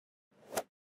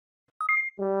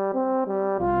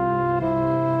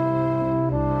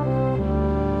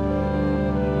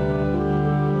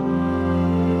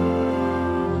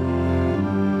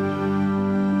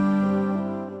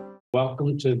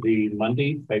welcome to the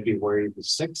Monday, February the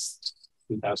 6th,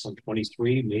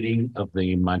 2023 meeting of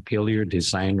the Montpelier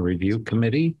Design Review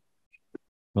Committee.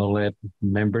 We'll let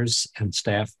members and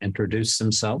staff introduce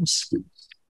themselves.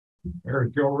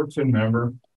 Eric Gilbertson,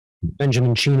 member.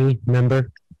 Benjamin Cheney,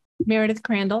 member. Meredith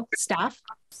Crandall, staff.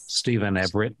 Stephen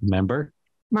Everett, member.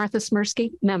 Martha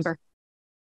Smirsky, member.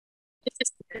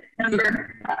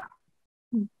 Member.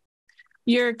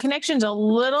 Your connection's a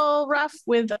little rough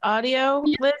with audio,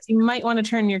 Liz. You might want to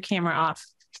turn your camera off.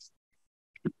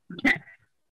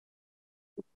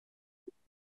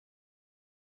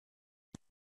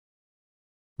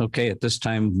 Okay, at this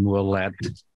time, we'll let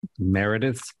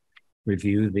Meredith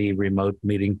review the remote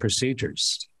meeting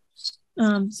procedures.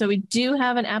 So we do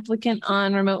have an applicant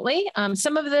on remotely.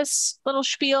 Some of this little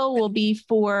spiel will be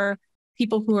for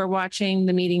people who are watching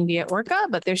the meeting via Orca,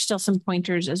 but there's still some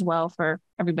pointers as well for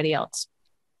everybody else.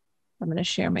 I'm going to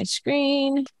share my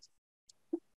screen.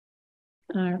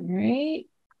 All right.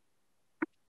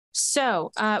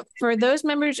 So for those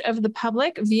members of the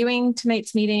public viewing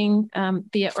tonight's meeting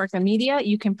via Orca Media,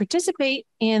 you can participate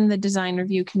in the Design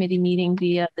Review Committee meeting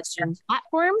via the Zoom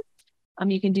platform.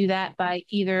 You can do that by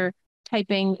either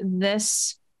typing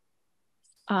this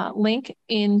link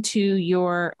into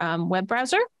your web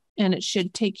browser, and it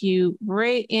should take you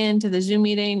right into the Zoom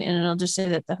meeting, and it'll just say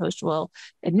that the host will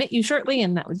admit you shortly,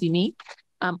 and that would be me.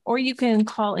 Or you can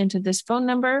call into this phone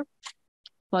number,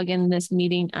 plug in this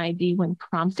meeting ID when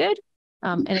prompted.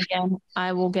 And again,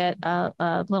 I will get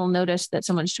a little notice that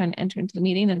someone's trying to enter into the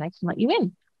meeting, and I can let you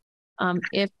in.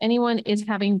 If anyone is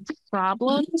having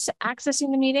problems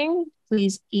accessing the meeting,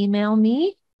 please email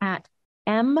me at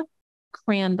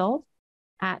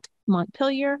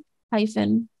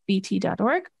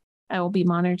mcrandall@montpelier-bt.org. I will be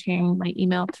monitoring my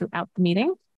email throughout the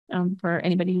meeting for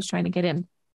anybody who's trying to get in.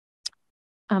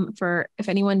 If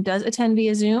anyone does attend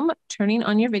via Zoom, turning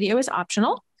on your video is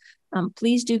optional.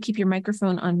 Please do keep your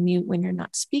microphone on mute when you're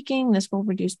not speaking. This will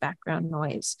reduce background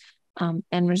noise.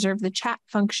 And reserve the chat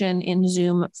function in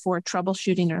Zoom for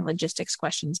troubleshooting or logistics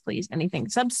questions, please. Anything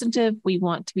substantive, we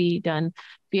want to be done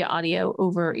via audio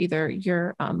over either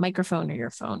your microphone or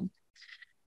your phone.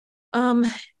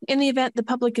 In the event the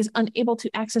public is unable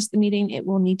to access the meeting, it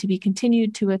will need to be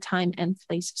continued to a time and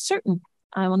place certain.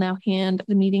 I will now hand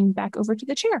the meeting back over to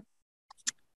the chair.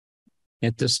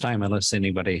 At this time, unless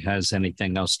anybody has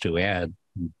anything else to add,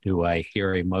 do I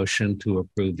hear a motion to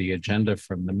approve the agenda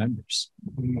from the members?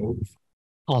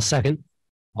 I'll second.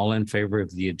 All in favor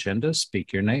of the agenda,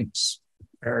 speak your names.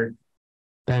 Eric.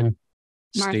 Ben.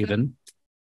 Martha. Stephen.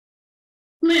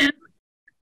 Lynn.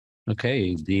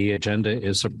 Okay, the agenda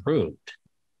is approved.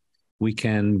 We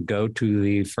can go to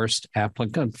the first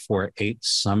applicant for 8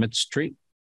 Summit Street.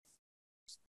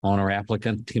 Owner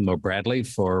applicant Timo Bradley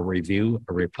for review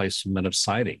a replacement of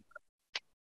siding.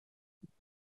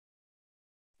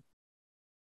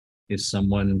 Is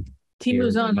someone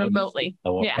Timo's on remotely?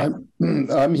 Oh, yeah.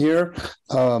 I'm here.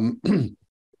 I'm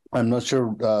not sure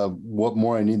what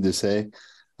more I need to say.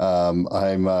 I'm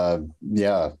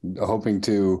hoping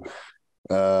to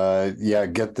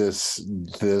get this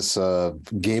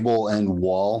gable end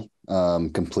wall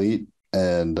complete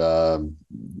and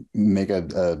make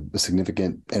a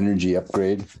significant energy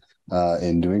upgrade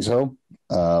in doing so.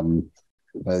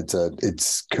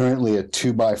 It's currently a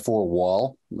 2x4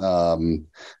 wall.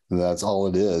 That's all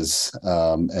it is.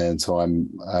 And so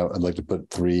I'd like to put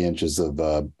 3 inches of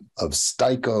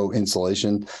Styco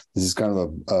insulation. This is kind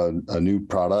of a new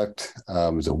product.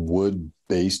 It's a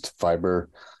wood-based fiber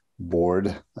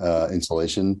board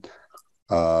insulation.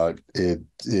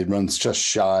 It runs just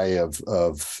shy of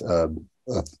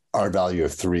our value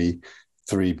of 3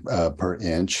 per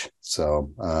inch.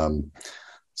 So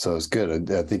it's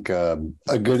good. I think a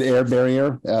good air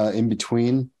barrier in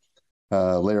between,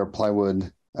 layer of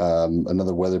plywood,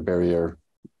 another weather barrier,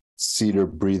 cedar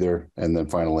breather, and then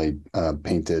finally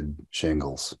painted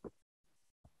shingles.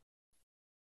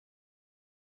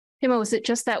 Timo, is it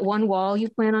just that one wall you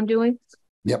plan on doing?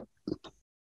 Yep.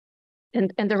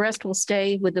 And the rest will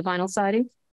stay with the vinyl siding?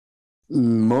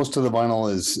 Most of the vinyl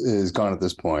is gone at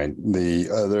this point.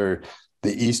 The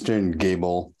eastern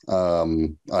gable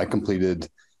I completed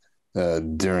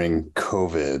during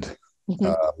COVID,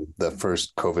 the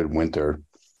first COVID winter.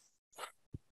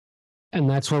 And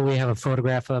that's what we have a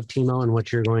photograph of, Timo, and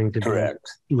what you're going to Correct.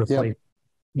 do. Replace,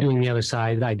 doing the other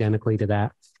side identically to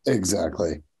that.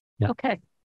 Exactly. Yeah. Okay.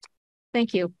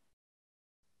 Thank you.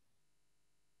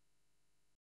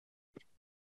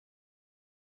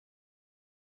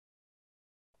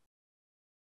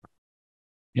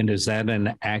 And is that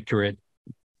an accurate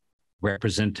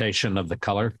representation of the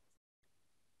color?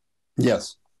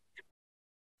 Yes.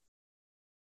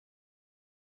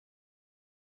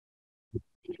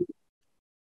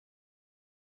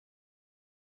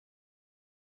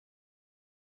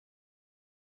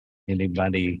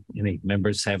 Any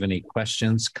members have any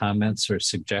questions, comments, or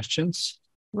suggestions?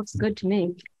 Looks good to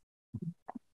me.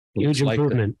 Huge Looks like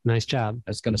improvement. Nice job. I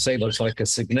was going to say, looks like a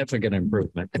significant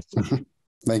improvement,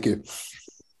 Thank you.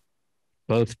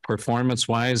 both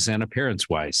performance-wise and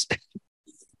appearance-wise.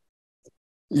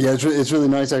 Yeah, it's really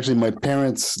nice. Actually, my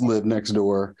parents live next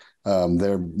door.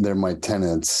 They're my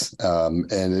tenants,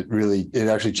 and it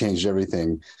actually changed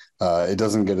everything. It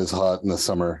doesn't get as hot in the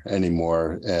summer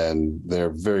anymore, and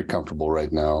they're very comfortable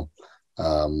right now.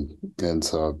 And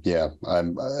so, yeah,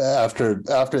 I'm after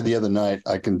the other night,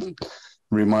 I can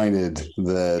reminded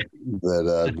that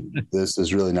this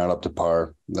is really not up to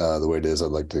par the way it is.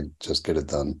 I'd like to just get it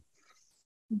done.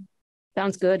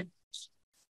 Sounds good.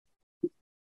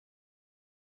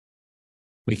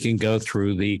 We can go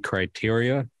through the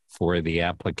criteria for the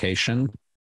application.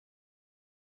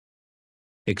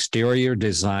 Exterior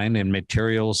design and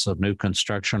materials of new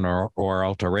construction or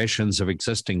alterations of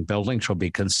existing buildings shall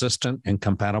be consistent and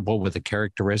compatible with the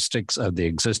characteristics of the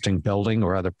existing building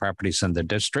or other properties in the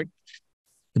district.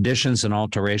 Additions and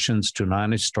alterations to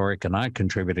non-historic and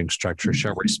non-contributing structures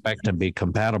shall respect and be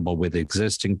compatible with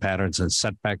existing patterns and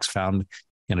setbacks found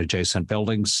in adjacent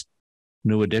buildings.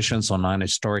 New additions on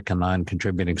non-historic and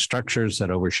non-contributing structures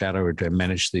that overshadow or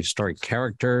diminish the historic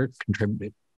character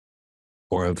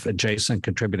or of adjacent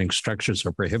contributing structures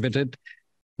are prohibited.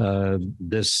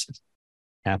 This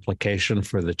application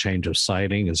for the change of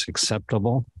siding is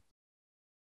acceptable.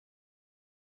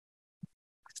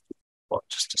 Well,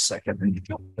 just a second. I need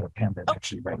to get a pen that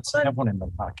actually writes. I have one in my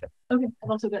pocket. Okay, I've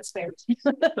also got spares.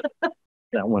 That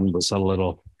one was a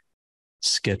little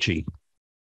sketchy.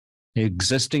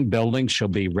 Existing buildings shall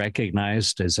be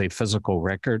recognized as a physical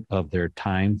record of their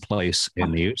time, place,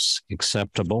 and use.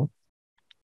 Acceptable.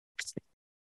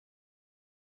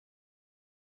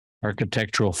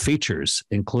 Architectural features,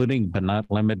 including but not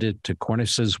limited to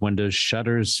cornices, windows,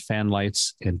 shutters, fan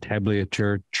lights,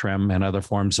 entablature, trim, and other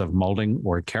forms of molding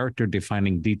or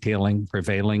character-defining detailing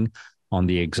prevailing on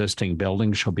the existing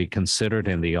building shall be considered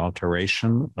in the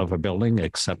alteration of a building.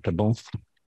 Acceptable.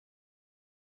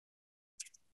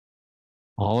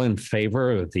 All in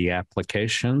favor of the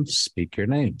application, speak your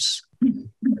names.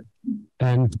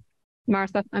 Ben,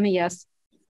 Martha, I'm a yes.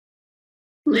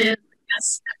 Liz,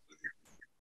 yes.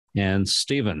 And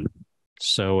Stephen.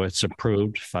 So it's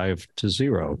approved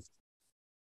 5-0.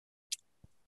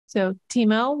 So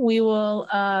Timo, we will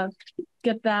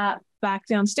get that back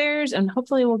downstairs and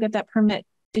hopefully we'll get that permit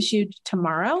issued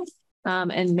tomorrow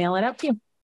and mail it out to you.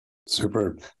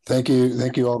 Super. Thank you.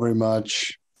 Thank you all very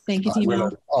much. Thank you, Timo.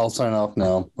 I'll sign off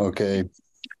now. Okay.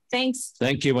 Thanks.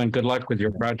 Thank you and good luck with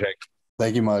your project.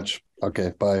 Thank you much.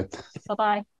 Okay. Bye.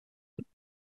 Bye-bye.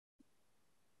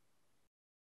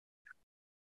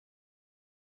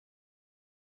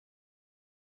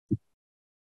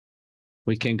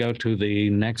 We can go to the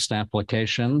next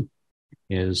application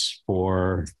is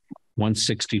for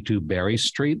 162 Berry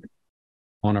Street.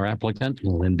 Owner applicant,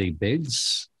 Lindy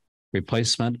Biggs,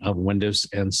 replacement of windows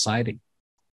and siding.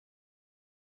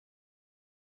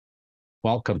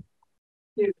 Welcome.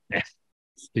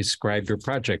 Describe your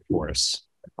project for us.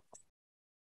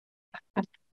 You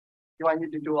want me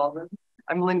to do all this?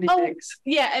 I'm Lindy Biggs.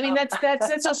 Yeah, I mean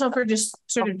that's also for just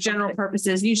sort of general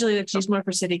purposes. Usually that's used more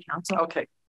for city council. Okay.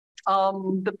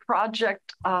 The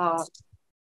project,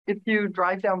 if you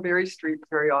drive down Berry Street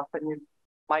very often, you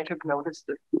might have noticed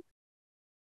it.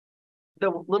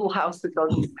 The little house that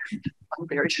doesn't on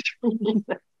Berry Street.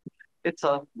 It's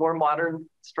a more modern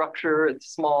structure.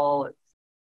 It's small. It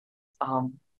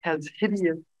has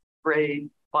hideous gray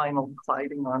vinyl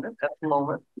siding on it at the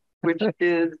moment, which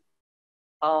is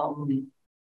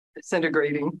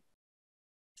disintegrating.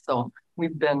 So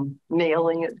we've been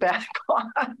nailing it back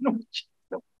on, which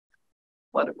is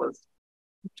what it was.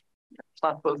 It's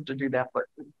not supposed to do that, but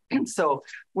so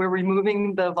we're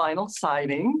removing the vinyl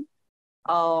siding.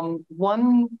 There's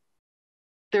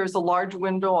a large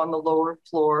window on the lower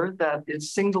floor that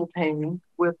is single pane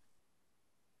with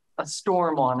a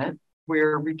storm on it.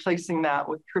 We're replacing that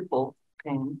with triple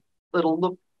pane.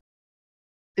 It'll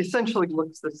essentially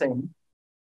looks the same.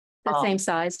 The same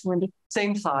size, Wendy.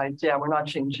 Same size, yeah, we're not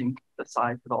changing the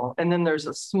size at all. And then there's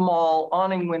a small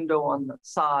awning window on the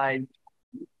side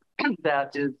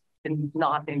that is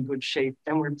not in good shape,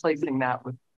 and we're replacing that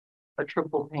with a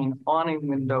triple pane awning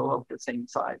window of the same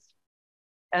size.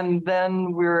 And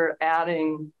then we're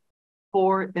adding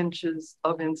 4 inches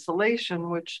of insulation,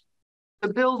 which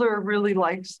the builder really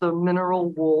likes the mineral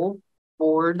wool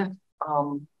board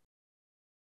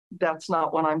that's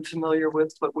not one I'm familiar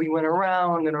with, but we went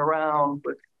around and around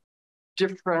with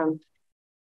different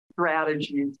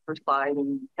strategies for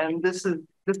siding. And this is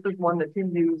one that he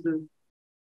uses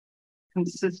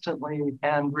consistently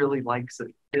and really likes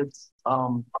it. It's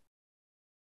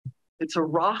a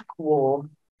rock wool.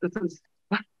 This is,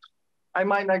 I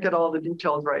might not get all the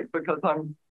details right because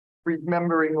I'm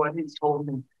remembering what he's told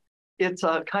me. It's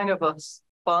a kind of a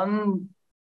spun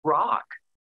rock.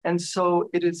 And so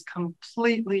it is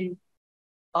completely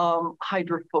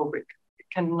hydrophobic. It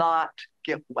cannot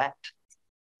get wet.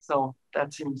 So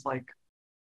that seems like,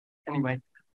 anyway.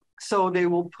 So they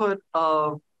will put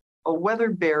a weather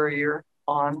barrier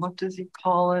on, what does he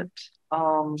call it?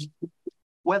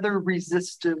 Weather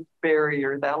resistive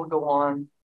barrier. That'll go on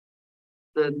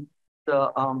the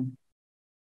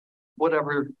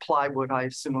whatever plywood, I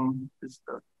assume is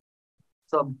the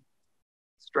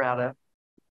substrata.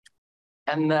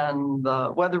 And then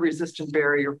the weather resistant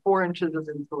barrier, 4 inches of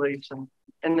insulation,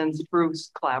 and then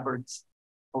spruce clapboards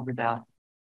over that.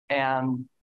 And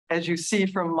as you see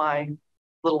from my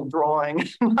little drawing,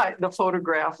 the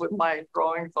photograph with my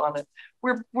drawings on it,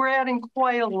 we're adding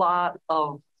quite a lot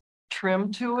of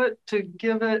trim to it to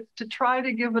try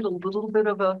to give it a little bit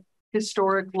of a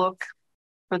historic look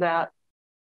for that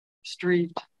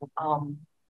street.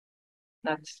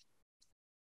 That's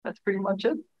pretty much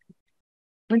it.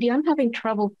 Wendy, I'm having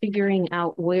trouble figuring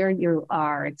out where you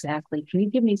are exactly. Can you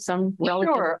give me some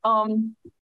relative? Sure.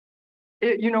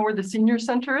 You know where the senior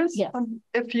center is? Yes.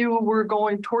 If you were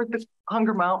going toward the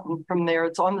Hunger Mountain from there,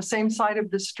 it's on the same side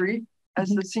of the street as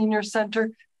the senior center.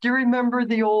 Do you remember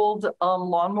the old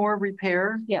lawnmower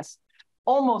repair? Yes.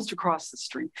 Almost across the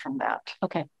street from that.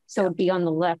 Okay. So it'd be on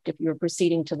the left if you're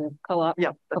proceeding to the co-op?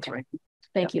 Yeah, that's okay. right.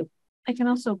 Thank you. I can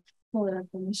also pull it up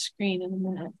on the screen in a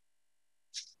minute.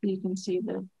 So you can see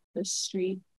the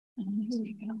street. Here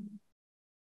we go.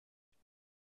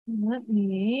 Let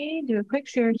me do a quick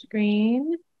share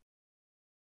screen.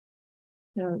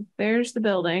 So there's the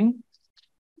building.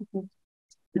 And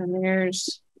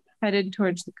there's headed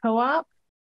towards the co-op.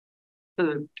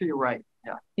 To your right,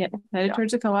 yeah. Yeah, headed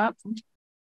towards the co-op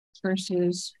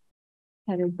versus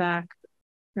headed back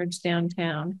towards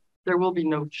downtown. There will be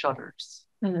no shutters.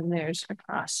 And then there's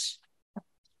across the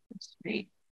street.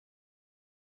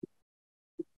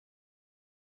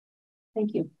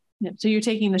 Thank you. Yep. So you're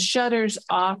taking the shutters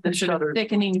off, the sort of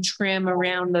thickening trim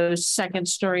around those second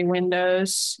story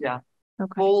windows. Yeah.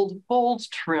 Okay. Bold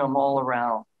trim all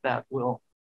around that will,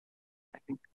 I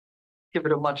think, give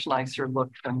it a much nicer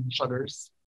look than shutters.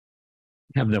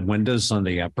 Have the windows on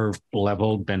the upper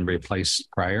level been replaced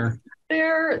prior?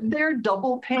 They're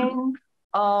double pane.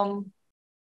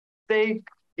 They,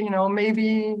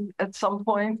 maybe at some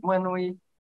point when we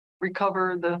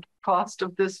recover the cost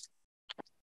of this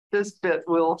bit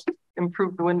will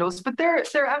improve the windows, but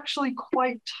they're actually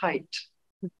quite tight.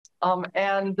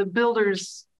 And the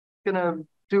builder's gonna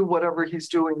do whatever he's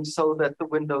doing so that the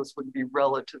windows would be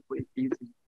relatively easy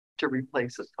to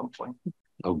replace at some point.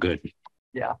 Oh, good.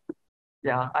 Yeah.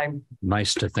 Yeah, I'm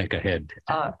nice to think ahead.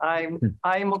 I'm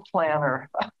a planner.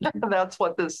 That's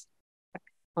what this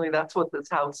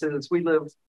house is. We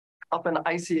live up an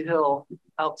icy hill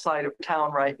outside of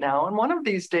town right now. And one of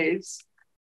these days,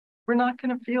 we're not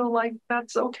going to feel like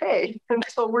that's okay. And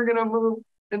so we're going to move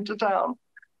into town.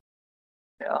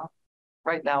 Yeah.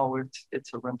 Right now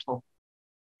it's a rental.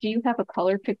 Do you have a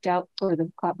color picked out for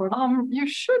the clapboard? You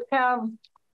should have.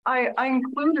 I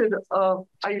included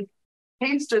I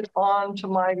pasted onto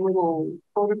my little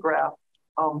photograph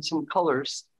some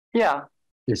colors. Yeah.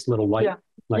 This little white. Yeah.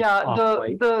 Like yeah.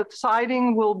 off-white. The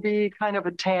siding will be kind of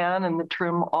a tan and the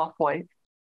trim off-white.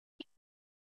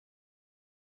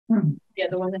 Yeah,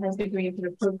 the one that has the green sort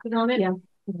of posted on it. Yeah.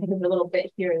 There's a little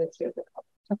bit here that shows the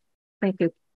color. Thank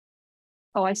you.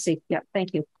 Oh, I see. Yeah,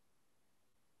 thank you.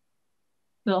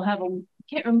 They'll have I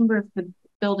can't remember if the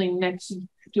building next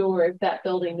door, if that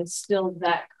building is still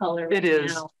that color. It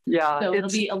is. Now. Yeah. So it'll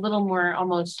be a little more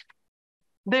almost.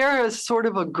 There is sort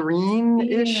of a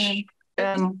greenish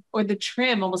and or the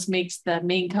trim almost makes the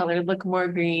main color look more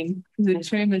green. The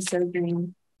trim is so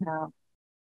green. Yeah.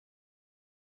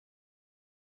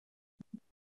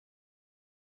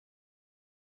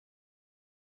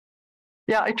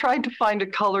 Yeah, I tried to find a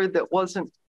color that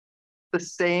wasn't the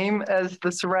same as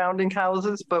the surrounding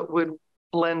houses, but would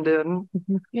blend in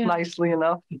nicely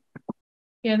enough.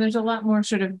 Yeah, there's a lot more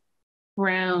sort of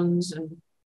browns and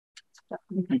stuff.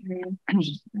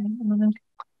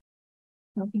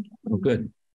 Oh,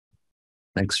 good.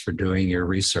 Thanks for doing your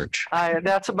research.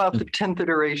 That's about the 10th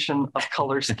iteration of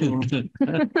color scheme.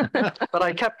 But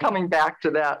I kept coming back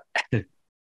to that.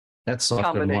 That's often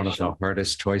one of combination. the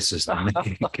hardest choices to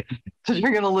make.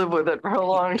 You're going to live with it for a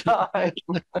long time.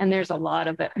 And there's a lot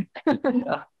of it.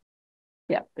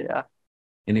 Yeah.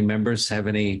 Any members have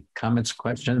any comments,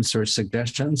 questions, or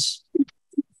suggestions?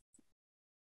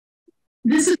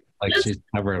 This is Like she's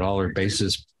covered all her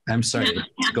bases. I'm sorry.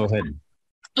 Go ahead.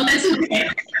 oh, that's okay.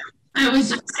 I was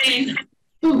just saying,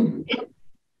 ooh,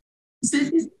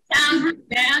 this sounds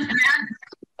bad.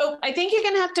 Oh, I think you're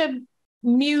going to have to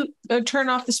mute or turn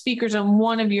off the speakers on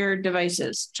one of your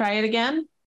devices. Try it again.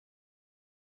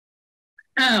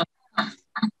 Oh.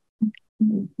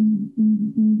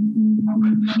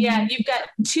 Yeah, you've got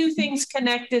two things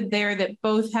connected there that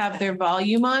both have their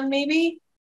volume on, maybe.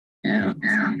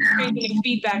 Creating a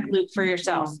feedback loop for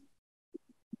yourself.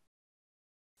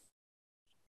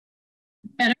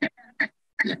 Better?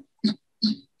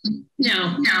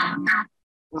 No.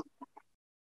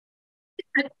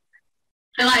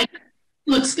 I like,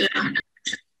 looks good.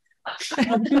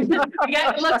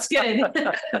 Yeah, it looks good.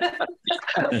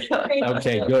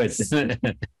 Okay, good.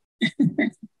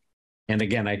 And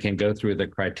again, I can go through the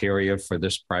criteria for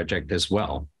this project as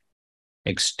well.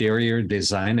 Exterior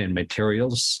design and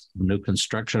materials, new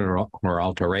construction or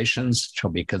alterations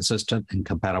shall be consistent and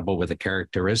compatible with the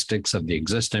characteristics of the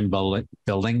existing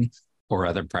building or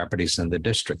other properties in the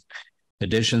district.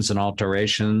 Additions and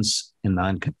alterations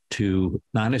to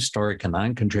non-historic and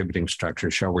non-contributing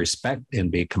structures shall respect and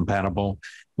be compatible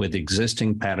with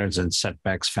existing patterns and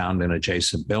setbacks found in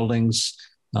adjacent buildings.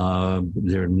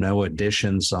 There are no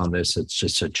additions on this. It's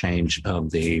just a change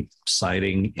of the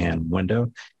siding and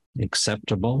window.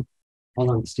 Acceptable. Hold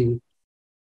on, Steve.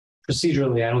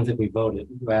 Procedurally, I don't think we voted.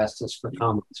 You asked us for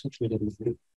comments, which we didn't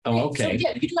do. Oh, okay. So,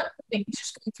 yeah, you don't think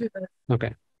just going through the.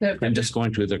 Okay. I'm just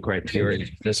going through the criteria at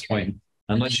this point,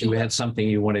 unless you had something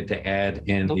you wanted to add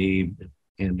in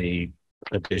the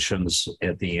additions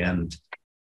at the end.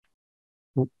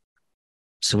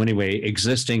 So anyway,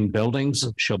 existing buildings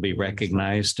shall be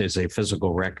recognized as a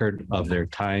physical record of their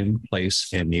time, place,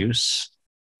 and use.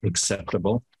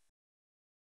 Acceptable.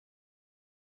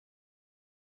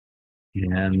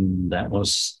 And that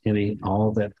was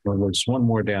all that. There was one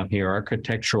more down here,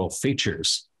 architectural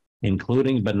features,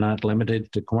 including but not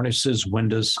limited to cornices,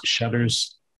 windows,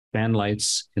 shutters, fan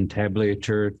lights,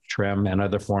 entablature, trim, and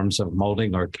other forms of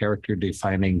molding or character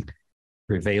defining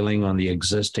prevailing on the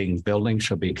existing building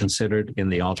shall be considered in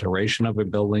the alteration of a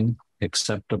building.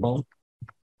 Acceptable.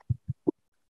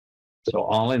 So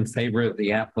all in favor of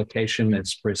the application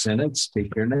that's presented,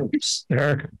 speak your names.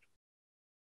 Eric.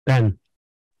 Ben.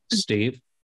 Steve.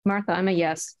 Martha, I'm a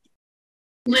yes.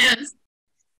 Liz.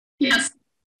 Yes.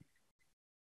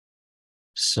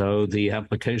 So the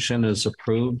application is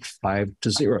approved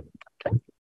 5-0.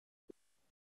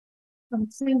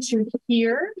 Since you're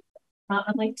here,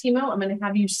 unlike Timo, I'm going to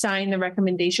have you sign the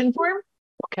recommendation form.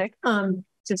 Okay.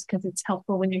 Just because it's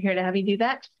helpful when you're here to have you do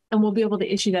that, and we'll be able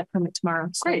to issue that permit tomorrow.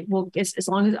 So great. We'll as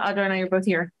long as Audra and I are both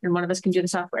here, and one of us can do the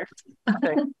software.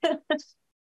 Okay.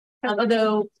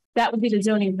 Although that would be the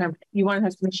zoning permit. You want to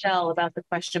ask Michelle about the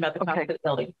question about the cost of the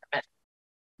building permit.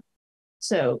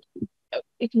 So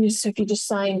you can just if you just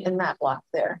sign in that block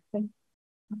there. Okay.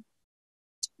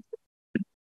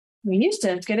 We used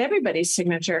to get everybody's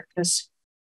signature because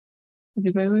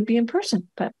everybody would be in person,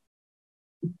 but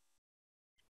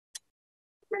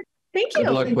thank you.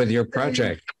 Good luck with your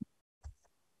project.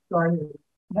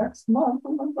 Next month.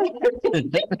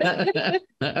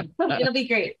 It'll be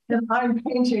great. And I'm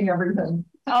painting everything.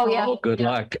 Oh, yeah. Good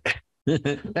luck.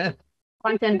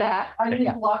 Front and back. I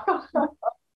need luck.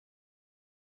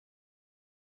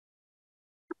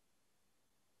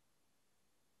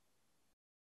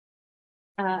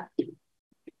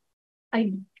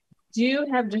 I do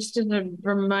have, just as a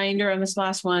reminder on this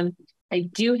last one, I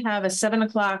do have a 7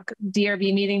 o'clock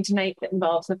DRB meeting tonight that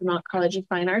involves the Vermont College of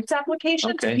Fine Arts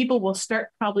application. Okay. So people will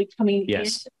start probably coming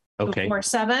Yes. in Okay. before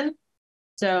 7.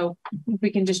 So if we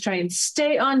can just try and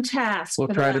stay on task. We'll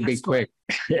for the try to be last one.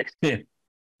 quick.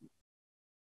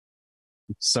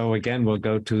 So again, we'll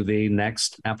go to the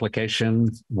next application,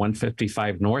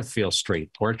 155 Northfield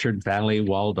Street, Orchard Valley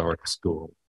Waldorf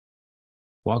School.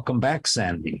 Welcome back,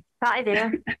 Sandy. Hi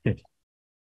there.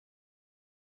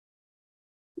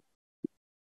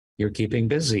 You're keeping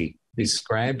busy.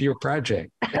 Describe your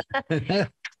project.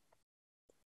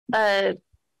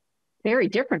 Very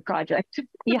different project.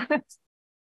 Yeah.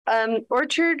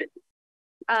 Orchard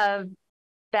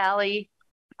Valley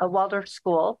Waldorf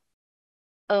School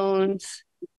owns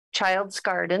Child's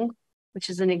Garden,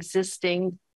 which is an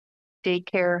existing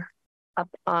daycare up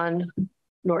on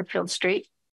Northfield Street.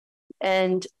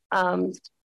 And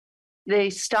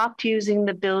they stopped using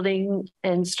the building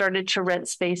and started to rent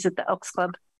space at the Elks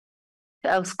Club. The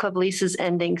Elks Club lease is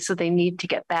ending, so they need to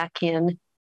get back in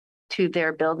to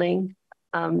their building.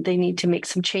 They need to make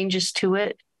some changes to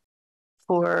it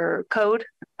for code.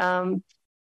 And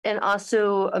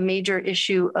also a major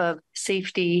issue of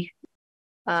safety.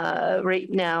 Right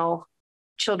now,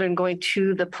 children going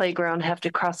to the playground have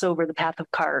to cross over the path of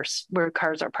cars where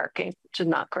cars are parking, which is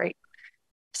not great.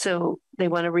 So they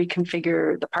want to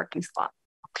reconfigure the parking spot.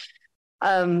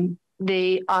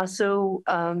 They also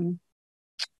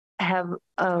have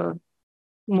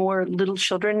more little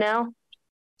children now.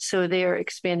 So they are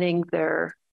expanding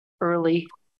their early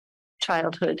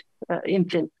childhood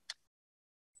infant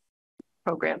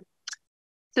program.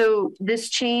 So this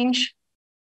change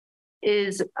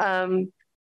is,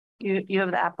 you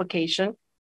have the application,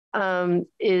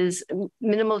 is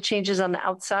minimal changes on the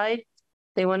outside.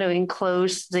 They want to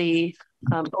enclose the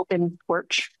open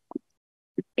porch.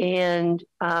 And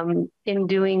in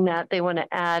doing that, they want to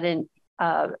add in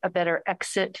a better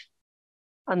exit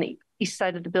on the east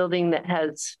side of the building that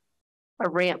has a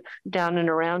ramp down and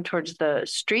around towards the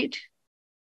street.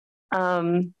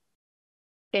 And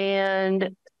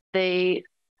they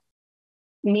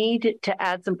need to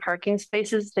add some parking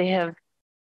spaces. They have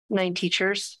 9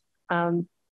 teachers. So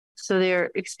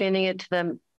they're expanding it to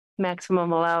the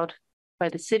maximum allowed by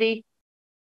the city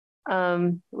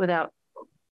without,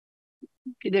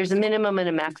 there's a minimum and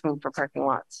a maximum for parking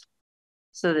lots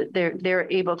so that they're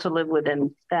able to live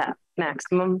within that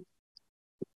maximum.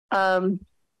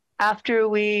 After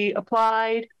we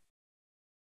applied,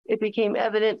 it became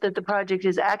evident that the project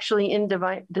is actually in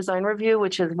design review,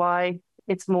 which is why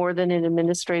it's more than an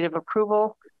administrative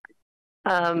approval.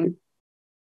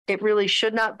 It really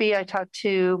should not be. I talked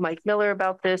to Mike Miller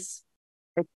about this.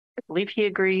 I believe he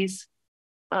agrees,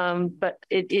 but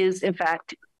it is in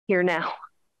fact here now.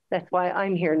 That's why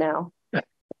I'm here now.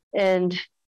 And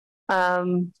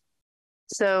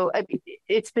so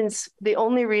it's been the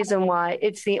only reason why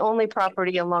it's the only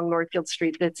property along Northfield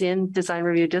Street that's in design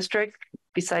review district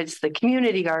besides the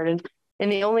community garden.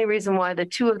 And the only reason why the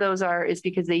 2 of those are is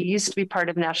because they used to be part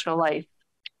of National Life.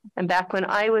 And back when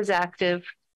I was active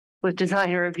with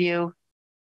design review,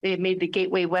 they had made the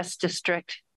Gateway West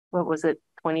district, what was it,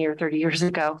 20 or 30 years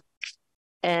ago.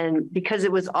 And because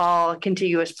it was all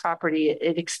contiguous property,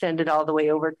 it extended all the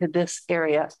way over to this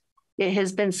area. It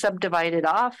has been subdivided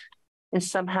off and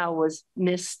somehow was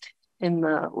missed in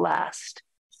the last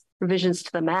revisions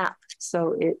to the map.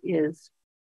 So it is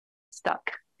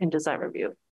stuck in design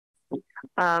review.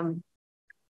 So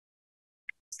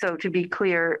to be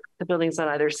clear, the buildings on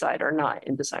either side are not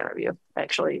in design review.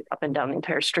 Actually, up and down the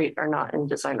entire street are not in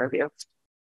design review.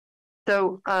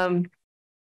 So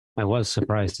I was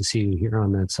surprised to see you here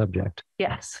on that subject.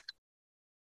 yes,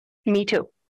 me too.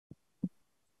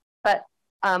 But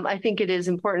I think it is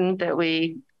important that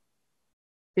we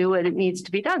do what it needs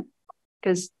to be done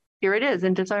because here it is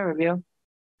in design review.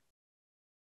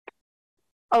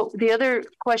 Oh, the other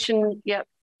question, yep.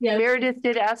 Yeah. Meredith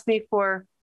did ask me for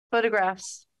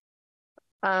photographs.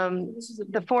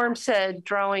 The form said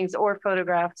drawings or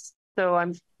photographs, so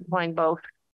I'm applying both.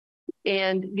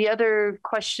 And the other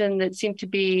question that seemed to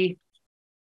be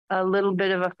a little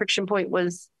bit of a friction point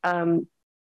was, because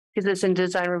it's in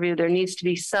design review, there needs to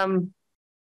be some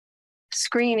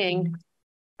screening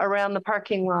around the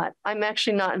parking lot. I'm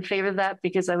actually not in favor of that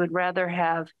because I would rather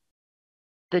have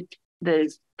the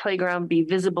playground be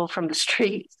visible from the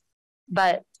street,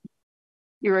 but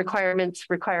your requirements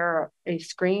require a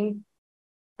screen.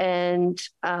 And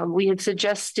we had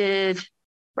suggested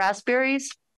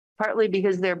raspberries, partly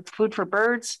because they're food for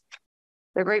birds.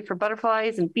 They're great for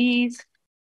butterflies and bees.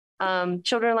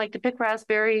 Children like to pick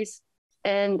raspberries.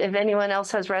 And if anyone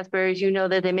else has raspberries, you know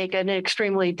that they make an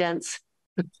extremely dense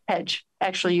hedge,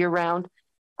 actually year round.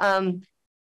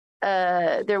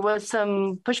 There was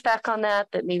some pushback on that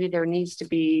maybe there needs to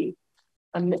be,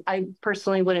 I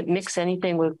personally wouldn't mix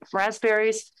anything with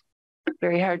raspberries.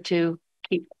 Very hard to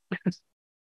keep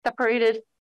separated,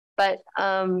 but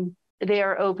they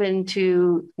are open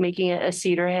to making it a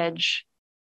cedar hedge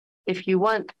if you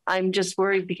want. I'm just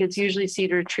worried because usually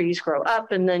cedar trees grow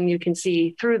up and then you can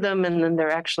see through them and then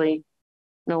they're actually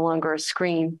no longer a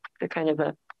screen. They're kind of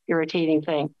a irritating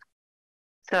thing.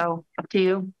 So up to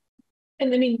you.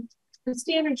 And I mean, the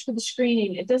standards for the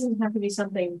screening, it doesn't have to be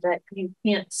something that you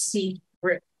can't see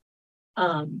through.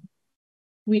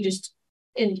 We just,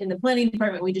 in the planning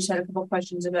department, we just had a couple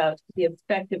questions about the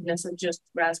effectiveness of just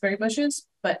raspberry bushes,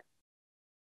 but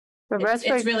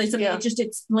it's really something, yeah.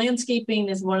 It's landscaping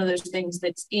is one of those things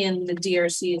that's in the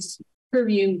DRC's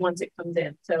purview once it comes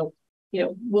in. So, you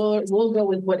know, we'll go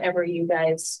with whatever you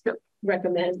guys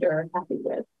recommend or are happy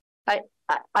with.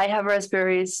 I have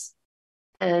raspberries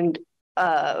and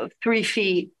 3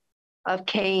 feet of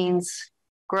canes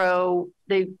grow.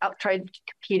 They tried to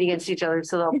compete against each other,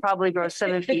 so they'll probably grow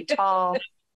 7 feet tall.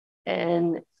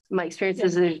 And my experience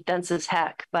is they're dense as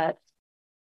heck, but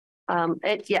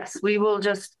yes, we will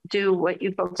just do what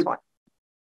you folks want.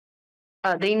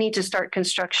 They need to start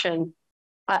construction.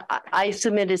 I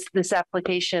submitted this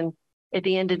application at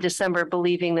the end of December,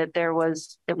 believing that there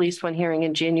was at least one hearing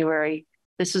in January.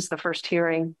 This is the first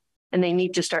hearing, and they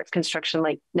need to start construction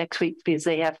like next week because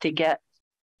they have to get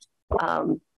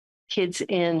kids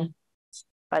in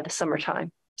by the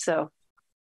summertime. So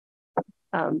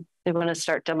they want to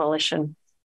start demolition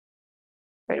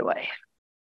right away.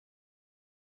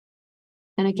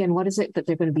 And again, what is it that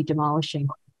they're going to be demolishing?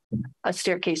 A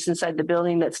staircase inside the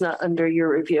building that's not under your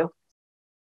review.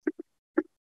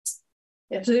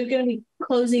 Yeah, so they're going to be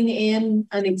closing in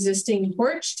an existing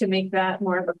porch to make that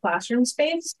more of a classroom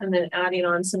space, and then adding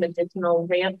on some additional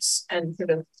ramps and sort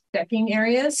of decking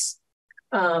areas.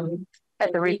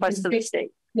 At the request of the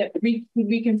state. Yeah,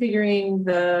 reconfiguring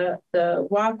the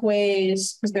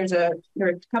walkways, because there are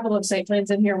a couple of site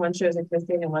plans in here. One shows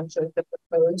existing and one shows the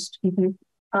proposed.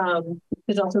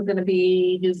 There's also going to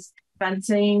be just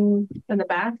fencing in the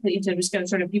back that you said was going to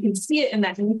sort of, you can see it in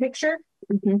that new picture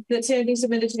that Sandy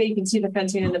submitted today. You can see the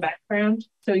fencing in the background.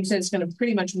 So you said it's going to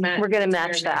pretty much match. We're going to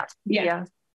match that. Yeah.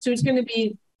 So it's going to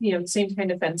be, the same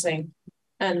kind of fencing,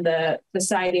 and the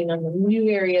siding on the new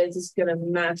areas is going to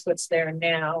match what's there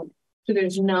now. So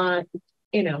there's not,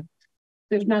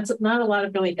 there's not a lot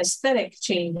of really aesthetic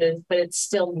changes, but it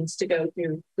still needs to go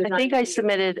through. I think I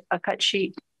submitted a cut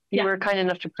sheet. You were kind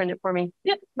enough to print it for me.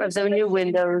 Yep. Of the new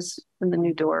windows and the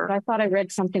new door. I thought I read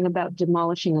something about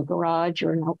demolishing a garage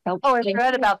or no. Oh, I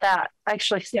read about that.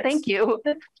 Actually, yes. Thank you,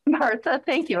 Martha.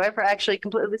 Thank you. I actually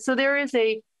completely. So there is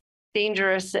a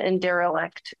dangerous and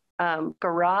derelict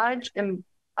garage, and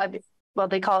well,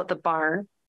 they call it the barn,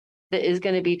 that is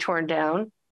going to be torn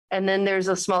down. And then there's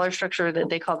a smaller structure that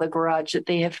they call the garage that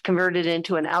they have converted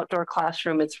into an outdoor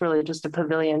classroom. It's really just a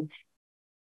pavilion.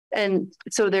 And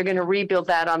so they're going to rebuild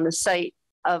that on the site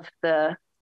of the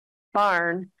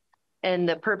barn, and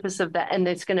the purpose of that, and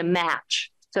it's going to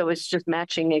match. So it's just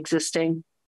matching existing.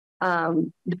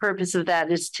 The purpose of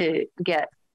that is to get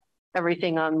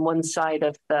everything on one side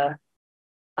of the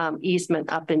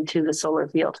easement up into the solar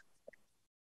field.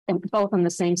 And both on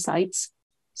the same sites?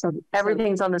 So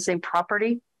everything's on the same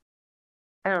property?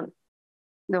 I don't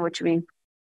know what you mean.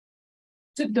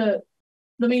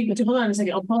 Let me hold on a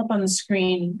second. I'll pull up on the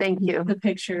screen. Thank you. The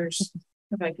pictures.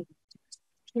 If I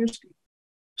could.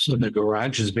 So the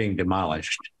garage is being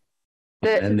demolished,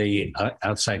 and the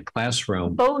outside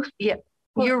classroom. Both, yeah.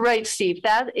 You're right, Steve.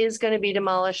 That is going to be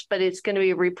demolished, but it's going to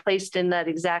be replaced in that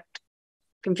exact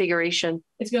configuration.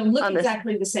 It's going to look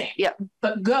exactly the same. Yeah.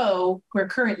 But go where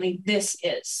currently this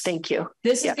is. Thank you.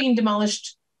 This is being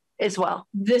demolished as well.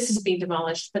 This is being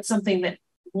demolished, but something that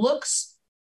looks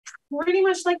pretty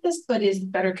much like this, but is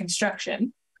better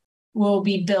construction, will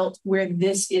be built where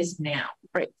this is now.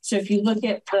 Right. So if you look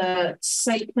at the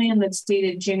site plan that's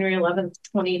dated January 11th,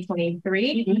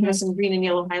 2023, has some green and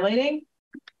yellow highlighting.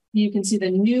 You can see the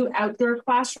new outdoor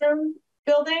classroom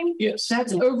building. Yes.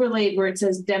 That's overlaid where it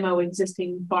says demo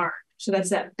existing barn. So that's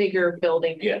that bigger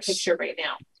building in the picture right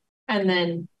now. And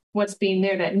then what's being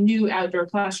there, that new outdoor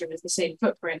classroom, is the same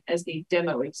footprint as the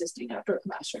demo existing outdoor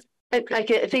classroom. I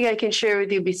think I can share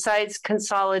with you, besides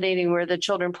consolidating where the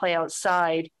children play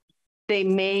outside, they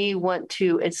may want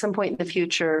to, at some point in the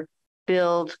future,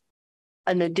 build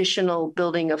an additional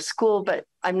building of school, but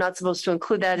I'm not supposed to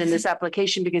include that in this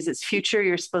application because it's future.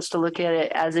 You're supposed to look at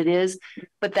it as it is.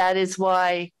 But that is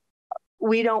why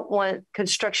we don't want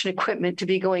construction equipment to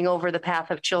be going over the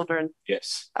path of children.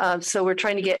 Yes. So we're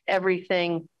trying to get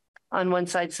everything on one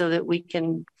side so that we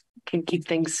can keep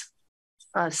things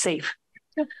safe.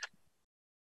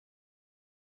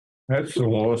 That's the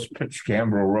lowest pitch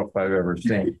gambrel roof I've ever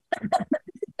seen.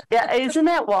 Yeah, isn't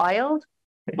that wild?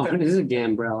 Oh, it is a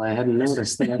gambrel. I hadn't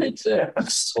noticed that. It's a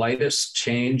slightest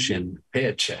change in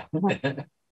pitch. It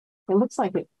looks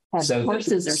like it has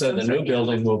horses or something. So the new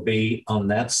building will be on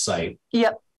that site.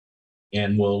 Yep.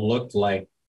 And will look like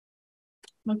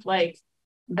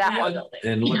that one.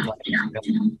 And look like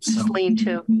so lean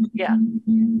to. Yeah.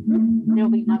 There'll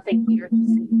be nothing here.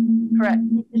 Correct.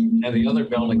 And the other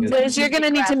building is. Liz, you're going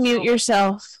to need to mute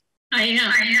yourself. I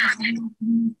know.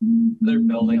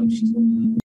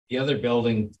 The other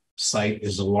building site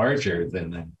is larger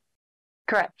than that.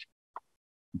 Correct.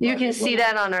 You can see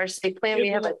that on our site plan. We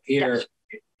have here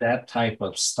that type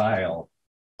of style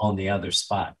on the other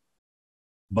spot.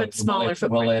 But smaller.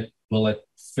 Will it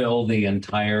fill the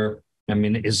entire? I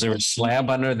mean, is there a slab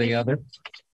under the other?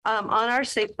 On our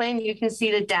site plan, you can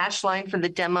see the dash line for the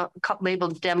demo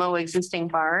labeled demo existing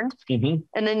barn. Mhm.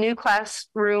 And the new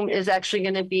classroom is actually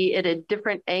going to be at a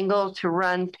different angle to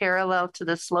run parallel to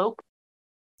the slope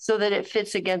so that it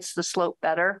fits against the slope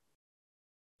better.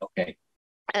 Okay.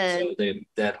 And So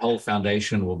that whole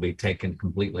foundation will be taken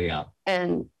completely out.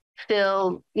 and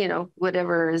fill,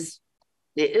 whatever is,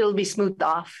 it'll be smoothed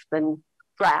off and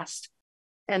grassed.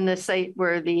 And the site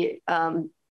where the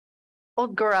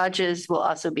old garages will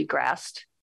also be grassed.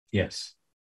 Yes.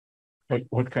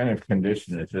 What kind of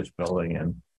condition is this building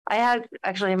in? I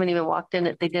haven't even walked in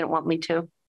it. They didn't want me to.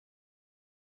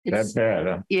 That bad,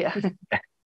 huh? Yeah.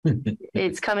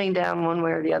 It's coming down one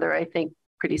way or the other, I think,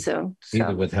 pretty soon. So,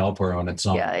 Either with help or on its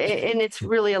own. yeah, and it's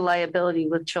really a liability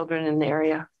with children in the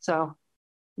area. So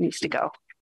it needs to go.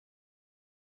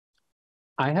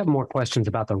 I have more questions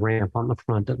about the ramp on the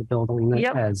front of the building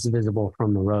that as visible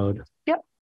from the road. Yep.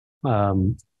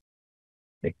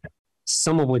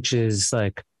 Some of which is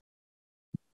like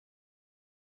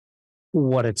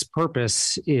what its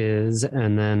purpose is,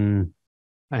 and then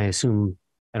I assume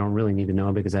I don't really need to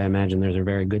know because I imagine there's a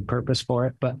very good purpose for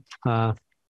it, but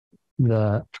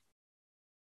the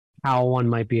how one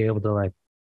might be able to like,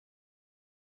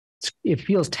 it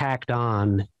feels tacked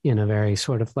on in a very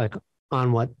sort of like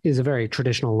on what is a very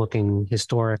traditional looking,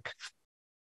 historic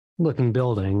looking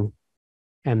building.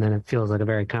 And then it feels like a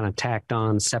very kind of tacked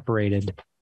on, separated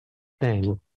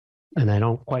thing. And I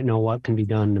don't quite know what can be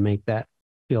done to make that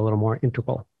feel a little more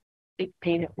integral.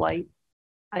 Paint it white.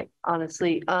 I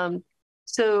honestly,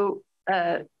 so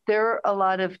there are a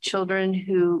lot of children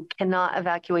who cannot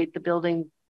evacuate the building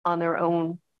on their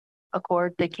own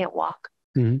accord. They can't walk.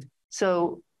 Mm-hmm.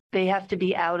 So they have to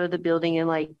be out of the building in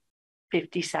like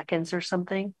 50 seconds or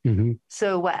something. Mm-hmm.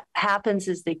 So what happens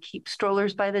is they keep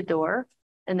strollers by the door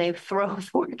and they throw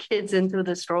 4 kids into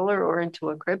the stroller or into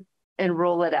a crib and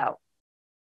roll it out.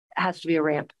 It has to be a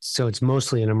ramp. So it's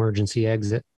mostly an emergency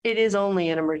exit. It is only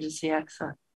an emergency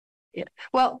exit. Yeah.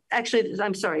 Well, actually,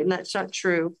 I'm sorry, that's not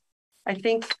true. I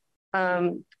think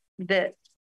that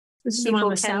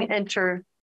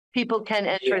people can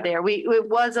enter there. It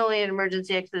was only an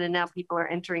emergency exit and now people are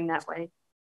entering that way.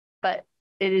 But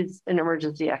it is an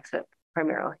emergency exit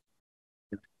primarily.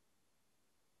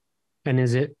 And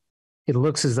it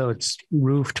looks as though it's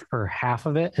roofed for half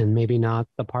of it and maybe not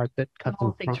the part that cuts The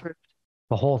whole in front. thing's roofed.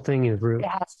 The whole thing is roofed.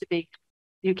 It has to be.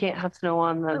 You can't have snow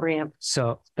on the ramp.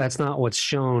 So that's not what's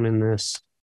shown in this.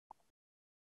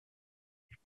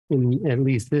 In at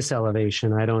least this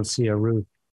elevation, I don't see a roof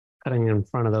cutting in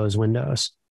front of those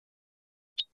windows.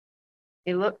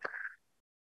 I don't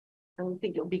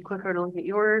think it'll be quicker to look at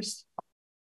yours.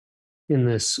 In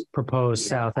this proposed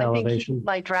south elevation.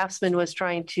 My draftsman was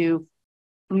trying to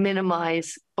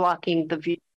minimize blocking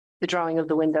the drawing of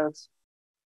the windows.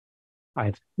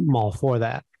 I'm all for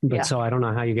that. But so I don't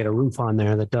know how you get a roof on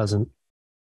there that doesn't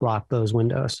block those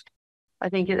windows. I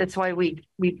think that's why we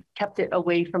kept it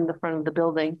away from the front of the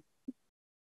building.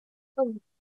 Oh,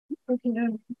 okay.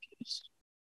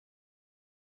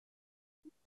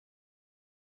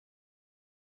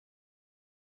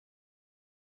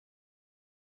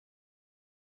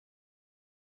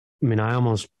 I mean, I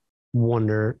almost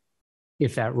wonder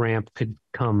if that ramp could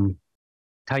come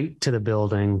tight to the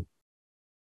building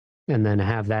and then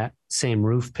have that same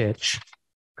roof pitch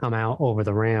come out over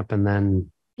the ramp, and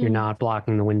then you're not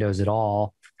blocking the windows at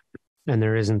all. And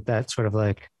there isn't that sort of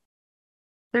like.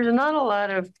 There's not a lot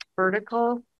of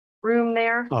vertical room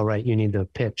there. Oh, right. You need the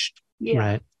pitch. Yeah.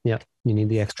 Right. Yep. You need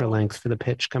the extra length for the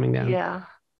pitch coming down. Yeah.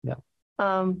 Yeah.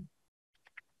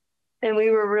 And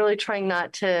we were really trying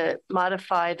not to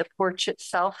modify the porch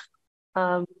itself.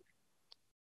 Yeah.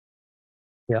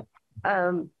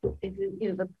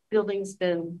 The building's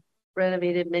been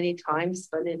renovated many times,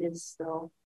 but it is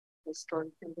still historic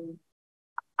building.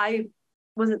 I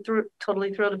wasn't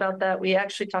totally thrilled about that. We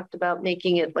actually talked about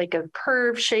making it like a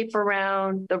curve shape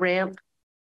around the ramp.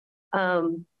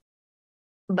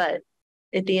 But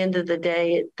at the end of the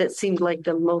day, that seemed like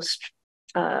the most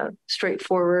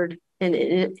straightforward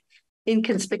and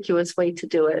inconspicuous way to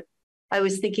do it. I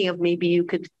was thinking of maybe you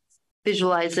could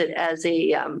visualize it as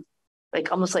a like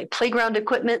almost like playground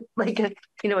equipment, like a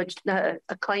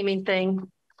climbing thing,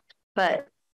 but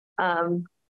to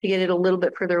get it a little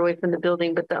bit further away from the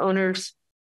building. But the owners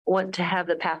want to have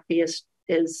the path be as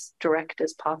direct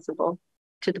as possible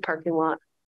to the parking lot,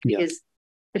 because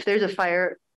if there's a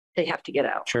fire, they have to get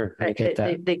out. Sure, I get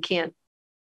that. They can't.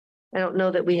 I don't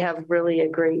know that we have really a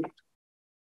great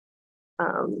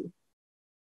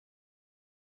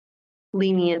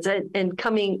lenience and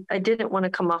I didn't want to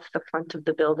come off the front of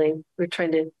the building. We're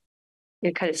trying to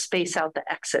kind of space out the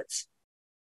exits.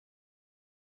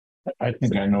 I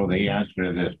think I know the answer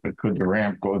to this, but could the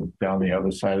ramp go down the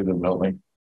other side of the building?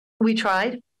 We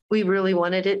tried. We really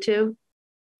wanted it to,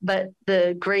 but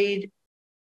the grade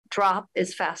drop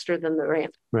is faster than the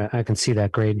ramp. Right. I can see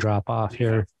that grade drop off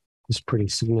here. It's pretty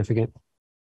significant.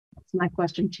 That's my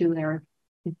question too, Eric.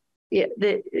 Yeah,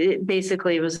 it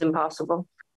basically was impossible.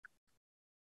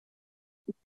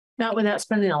 Not without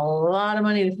spending a lot of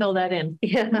money to fill that in.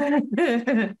 Yeah.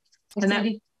 And that,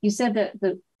 you said that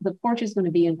the porch is going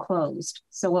to be enclosed.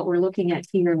 So what we're looking at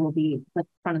here will be the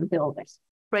front of the building.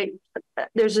 Right.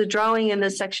 There's a drawing in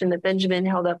this section that Benjamin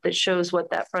held up that shows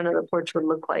what that front of the porch would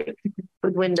look like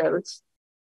with windows.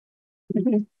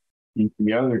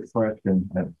 The other question,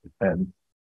 and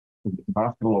is it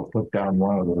possible to put down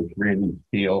one of those really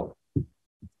steel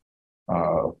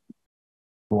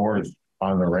doors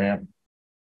on the ramp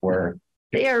where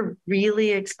they are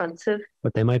really expensive,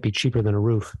 but they might be cheaper than a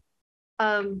roof.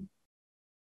 Will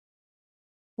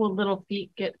little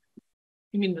feet get?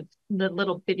 You mean the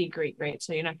little bitty grate, right?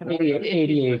 So you're not going to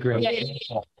 88 grade. Yeah.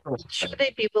 Should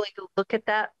they be willing to look at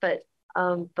that? But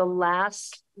the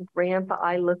last ramp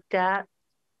I looked at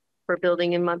for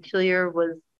building in Montpelier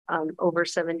was over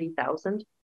 70,000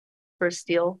 for a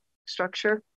steel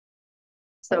structure.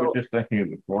 So I was just thinking of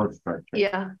the floor structure.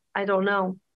 Yeah, I don't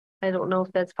know. I don't know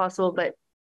if that's possible, but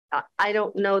I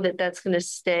don't know that that's going to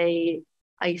stay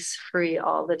ice free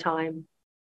all the time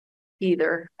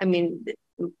either. I mean,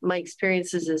 my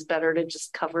experience is better to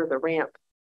just cover the ramp.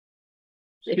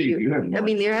 I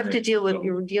mean, you have to deal with,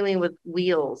 you're dealing with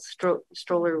wheels,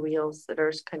 stroller wheels that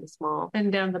are kind of small.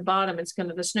 And down the bottom, it's going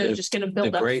to, the snow's just going to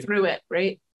build up through it,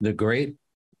 right? The grate,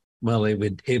 well,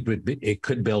 it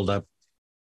could build up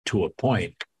to a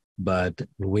point, but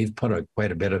we've put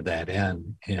quite a bit of that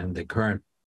in, and the current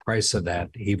price of that,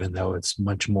 even though it's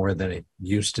much more than it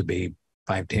used to be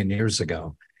 5-10 years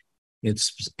ago,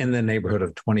 it's in the neighborhood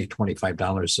of $20,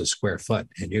 $25 a square foot,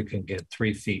 and you can get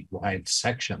 3 feet wide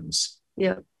sections.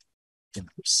 Yeah.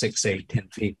 6, 8, 10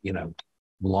 feet,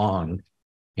 long.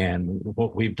 And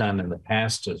what we've done in the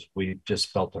past is we've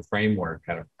just built a framework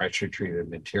out of pressure treated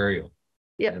material.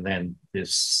 Yeah. And then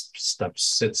this stuff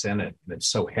sits in it, and it's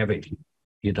so heavy,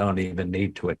 you don't even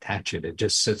need to attach it. It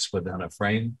just sits within a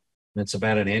frame. And it's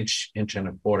about an inch and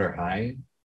a quarter high.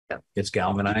 Yeah. It's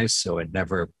galvanized, so it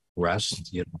never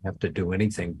rusts. You don't have to do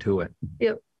anything to it.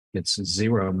 Yep. It's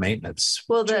zero maintenance.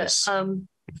 Well,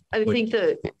 I think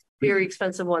the very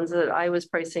expensive ones that I was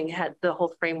pricing had the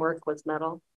whole framework was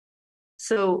metal.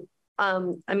 So, I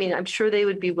mean, I'm sure they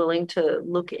would be willing to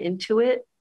look into it,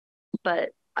 but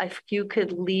if you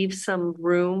could leave some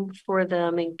room for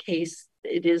them in case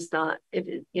it is not, if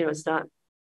it, it's not,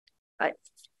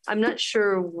 I'm not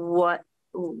sure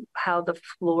how the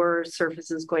floor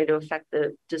surface is going to affect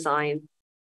the design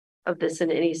of this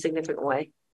in any significant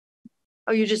way.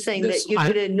 Oh, you're just saying that you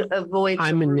could avoid.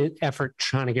 I'm in an effort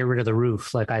trying to get rid of the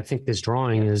roof. Like, I think this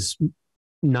drawing is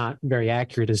not very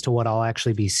accurate as to what I'll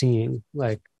actually be seeing.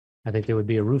 Like, I think there would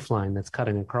be a roof line that's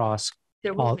cutting across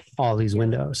all these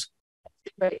windows.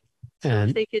 Right.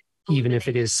 And even if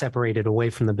it is separated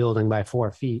away from the building by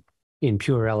 4 feet in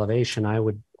pure elevation,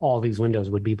 all these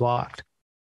windows would be blocked.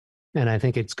 And I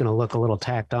think it's going to look a little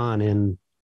tacked on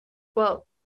Well,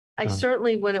 I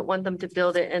certainly wouldn't want them to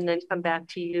build it and then come back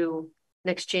to you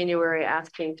next January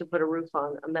asking to put a roof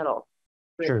on a metal.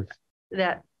 Sure.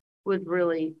 That would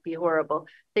really be horrible.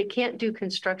 They can't do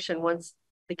construction once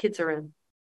the kids are in.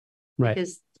 Right.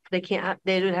 Because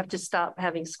they would have to stop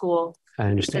having school. I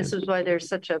understand. This is why there's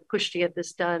such a push to get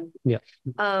this done. Yeah.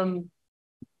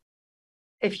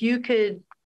 If you could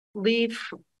leave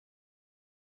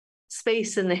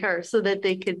space in there so that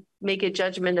they could make a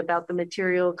judgment about the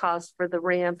material cost for the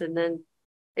ramp, and then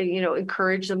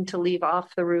encourage them to leave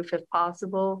off the roof if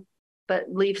possible, but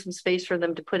leave some space for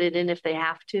them to put it in if they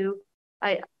have to.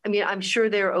 I mean, I'm sure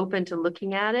they're open to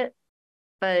looking at it,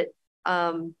 but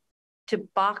to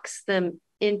box them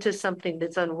into something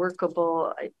that's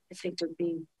unworkable, I think would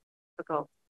be difficult.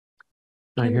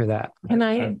 I hear that. And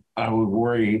I would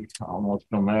worry almost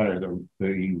no matter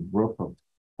the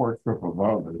porch roof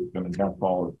above it is going to dump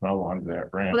all the snow onto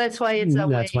that ramp. Well, that's why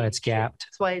it's gapped.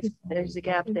 That's why there's a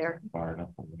gap there.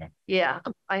 Yeah,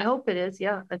 I hope it is.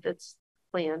 Yeah, if it's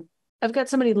planned. I've got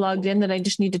somebody logged in that I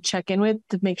just need to check in with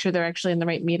to make sure they're actually in the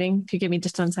right meeting. If you give me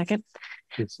just 1 second.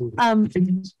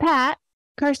 Pat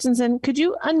Karstensen, could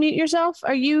you unmute yourself?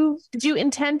 Did you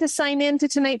intend to sign in to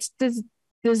tonight's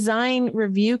design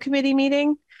review committee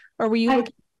meeting, or were you looking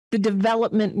at the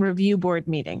development review board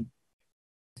meeting?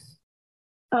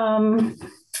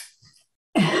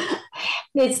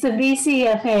 It's the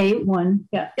VCFA one.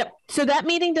 Yeah. Yep. So that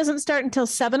meeting doesn't start until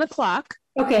 7 o'clock.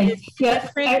 Okay. Yeah.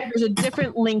 There's a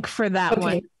different link for that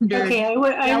one. Okay.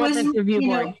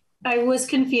 I was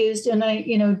confused and I,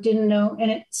 didn't know.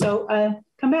 And so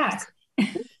come back.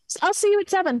 I'll see you at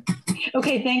 7.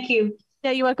 Okay. Thank you.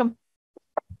 Yeah, you're welcome.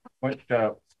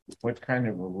 What kind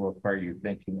of a roof are you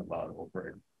thinking about over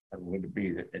it? Would it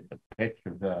be at the pitch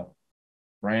of the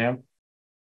ramp?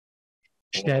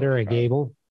 Shed or a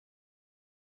gable?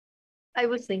 I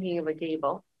was thinking of a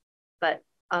gable, but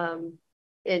and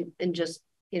just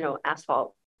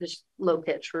asphalt, just low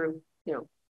pitch roof,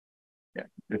 Yeah,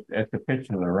 just at the pitch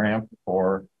of the ramp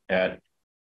or at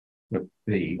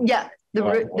the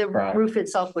roof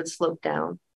itself would slope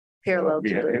down parallel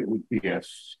to it would be a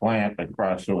slant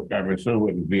across, so it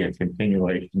would be a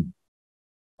continuation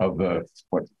of the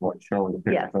what shows.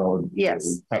 Yeah. So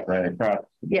yes. Cut right across.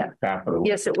 Yeah. Top of the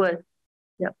yes, it would.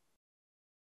 Yep.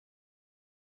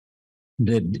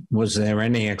 Was there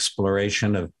any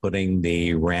exploration of putting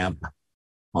the ramp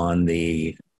on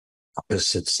the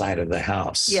opposite side of the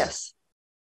house? Yes.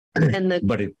 And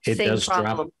but it does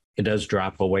problem. Drop. It does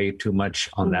drop away too much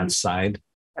on that side.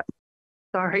 Yep.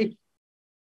 Sorry.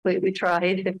 We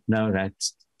tried. No,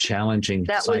 that's challenging.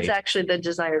 That was actually the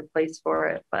desired place for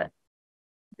it, but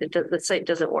the site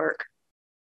doesn't work.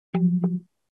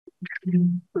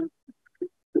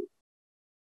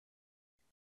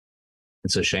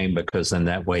 It's a shame because then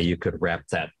that way you could wrap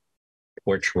that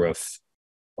porch roof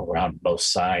around both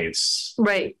sides,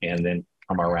 right? And then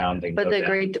come around and. But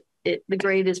the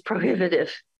grade is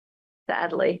prohibitive.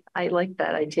 Sadly, I like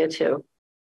that idea too.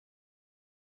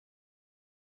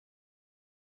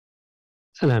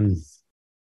 And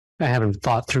I haven't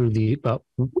thought through but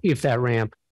if that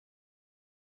ramp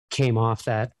came off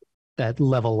that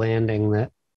level landing,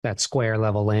 that square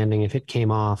level landing, if it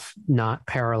came off not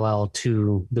parallel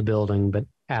to the building, but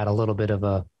at a little bit of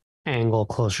a angle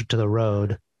closer to the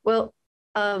road. Well,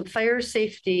 fire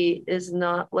safety is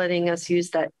not letting us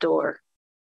use that door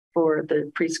for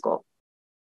the preschool.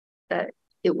 That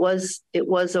it was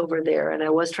over there, and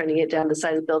I was trying to get down the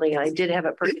side of the building, and I did have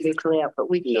it perfectly out, but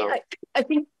we can't. I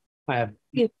think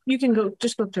you can go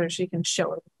to her so you can show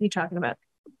her what you're talking about.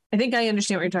 I think I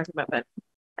understand what you're talking about, but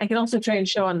I can also try and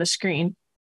show on the screen.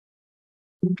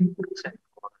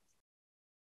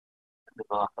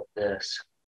 Off of this.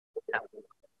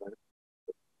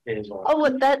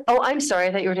 I'm sorry.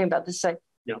 I thought you were talking about this side.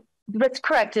 No. That's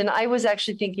correct. And I was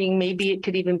actually thinking maybe it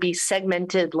could even be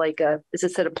segmented like as a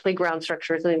set of playground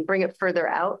structures and bring it further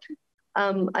out.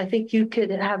 I think you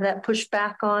could have that push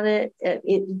back on it.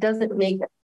 It doesn't make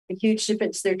a huge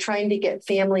difference. They're trying to get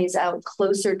families out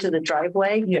closer to the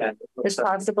driveway as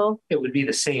possible. It would be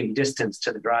the same distance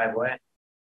to the driveway.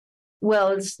 Well,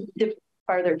 it's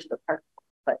farther to the park,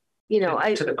 but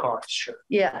to the cars, sure.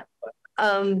 Yeah.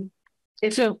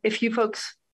 If you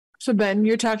folks. So Ben,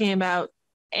 you're talking about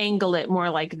angle it more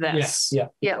like this. Yes.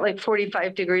 Yeah, like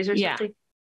 45 degrees or something.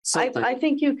 I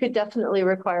think you could definitely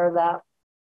require that.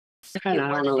 I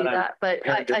don't know that, but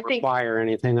I think require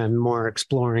anything. I'm more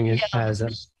exploring it as a.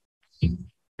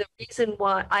 The reason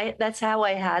why that's how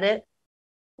I had it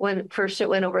when first it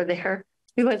went over there.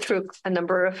 We went through a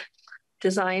number of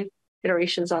design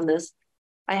iterations on this.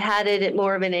 I had it at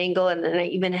more of an angle, and then I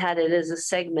even had it as a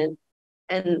segment.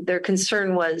 And their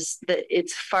concern was that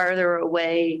it's farther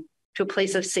away to a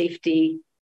place of safety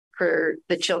for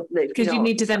the children. Because you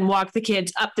need to then walk the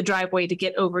kids up the driveway to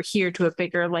get over here to a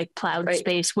bigger plowed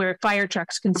space where fire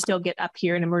trucks can still get up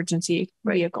here in emergency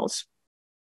vehicles.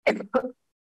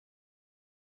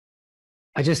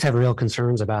 I just have real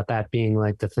concerns about that being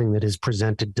like the thing that is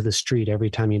presented to the street every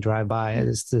time you drive by.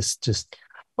 Is this just...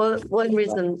 Well, one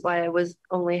reason why I was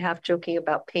only half joking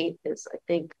about paint is I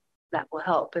think that will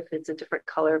help. If it's a different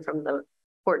color from the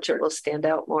porch, it will stand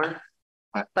out more.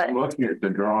 But looking at the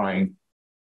drawing,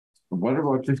 what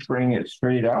about just bringing it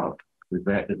straight out? Is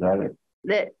that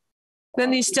it?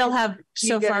 Then you still have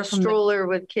so far from a stroller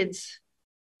with kids.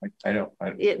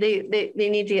 They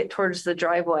need to get towards the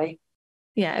driveway.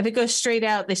 Yeah, if it goes straight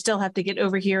out, they still have to get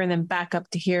over here and then back up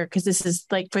to here because this is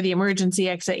for the emergency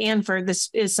exit, and this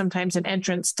is sometimes an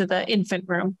entrance to the infant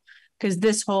room because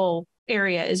this whole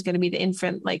area is going to be the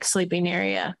infant sleeping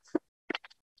area.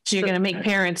 So you're going to make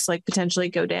parents potentially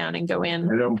go down and go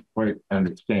in. I don't quite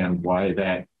understand why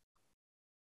that.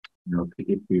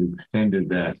 If you extended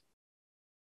that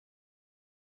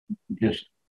just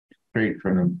straight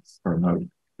from the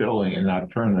building and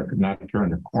not turn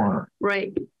the corner.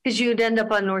 Right, because you'd end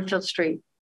up on Northfield Street.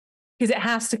 Because it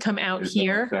has to come out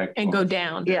here and go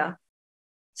down. Yeah.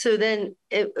 So then,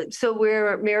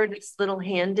 where Meredith's little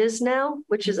hand is now,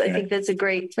 which is, I think that's a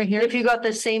great, right here. If you got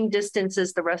the same distance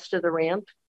as the rest of the ramp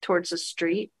towards the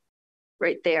street,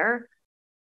 right there,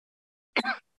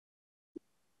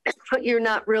 but you're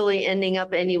not really ending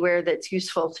up anywhere that's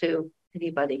useful to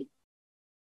anybody.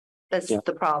 That's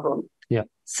the problem. Yeah.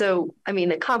 So, I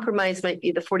mean, a compromise might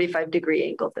be the 45-degree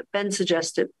angle that Ben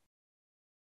suggested.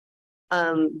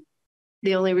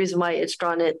 The only reason why it's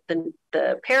drawn at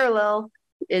the parallel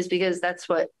is because that's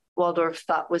what Waldorf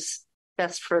thought was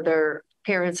best for their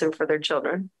parents and for their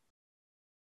children.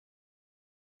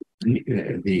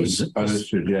 The other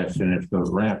suggestion, if the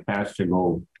ramp has to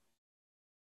go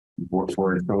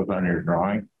before it goes on your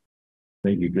drawing, I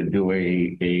think you could do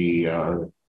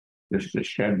just a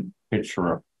shed pitch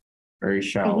roof, very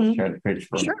shallow shed pitch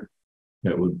roof. Sure.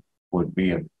 That would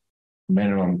be a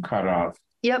minimum cutoff.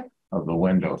 Yep. Of the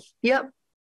windows. Yep.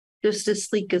 Just as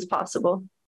sleek as possible.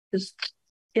 Just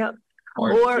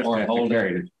or hold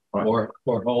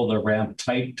the ramp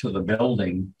tight to the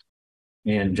building,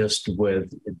 and just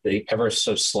with the ever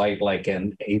so slight, like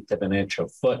an 1/8 of an inch a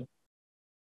foot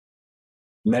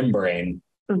membrane,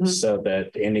 so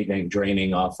that anything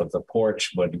draining off of the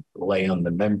porch would lay on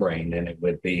the membrane, and it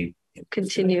would be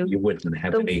continue. You wouldn't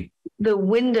have any. The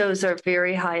windows are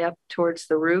very high up towards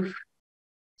the roof,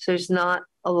 so there's not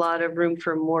a lot of room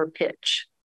for more pitch.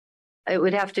 It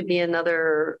would have to be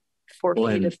another 4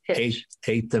 feet of pitch.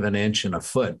 1/8 of an inch and a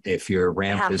foot. If your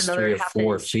ramp is 3 or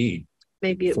 4 feet,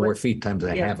 maybe 4 feet times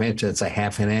a half inch, that's a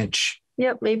half an inch.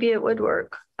 Yep, maybe it would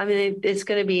work. I mean, it's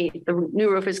going to be, the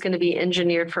new roof is going to be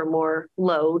engineered for more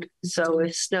load. So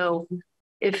if snow,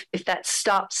 if that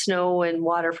stops snow and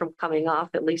water from coming off,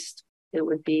 at least it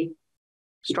would be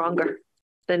stronger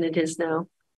than it is now.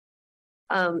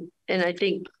 And I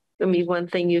think, I mean, one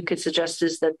thing you could suggest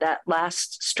is that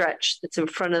last stretch that's in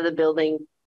front of the building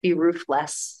be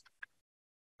roofless.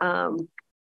 I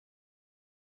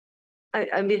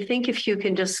mean, I think if you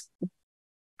can just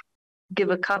give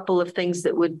a couple of things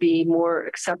that would be more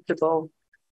acceptable.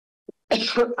 I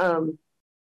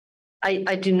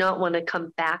do not want to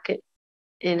come back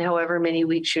in however many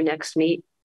weeks you next meet.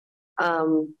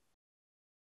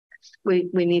 We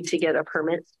need to get a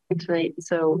permit tonight,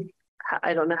 so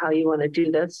I don't know how you want to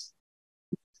do this.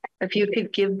 If you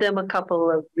could give them a couple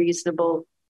of reasonable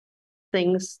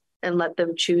things and let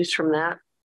them choose from that,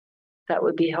 that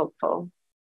would be helpful.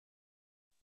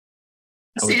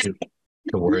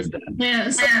 The word.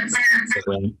 Yes.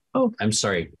 Oh, I'm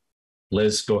sorry.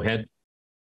 Liz, go ahead.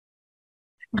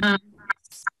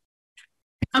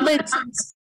 Liz,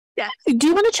 yeah. Do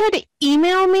you want to try to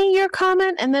email me your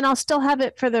comment, and then I'll still have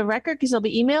it for the record because it'll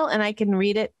be email and I can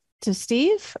read it to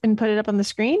Steve and put it up on the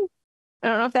screen? I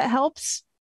don't know if that helps.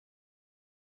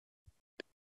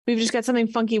 We've just got something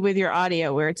funky with your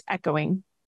audio where it's echoing.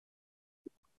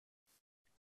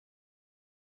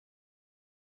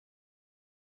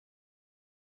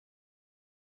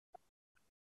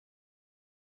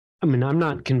 I mean, I'm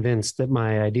not convinced that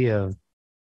my idea of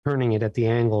turning it at the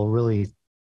angle really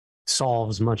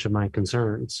solves much of my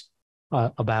concerns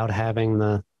about having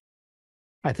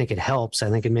I think it helps. I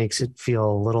think it makes it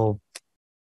feel a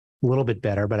little bit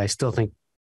better, but I still think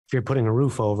if you're putting a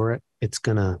roof over it, it's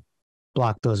going to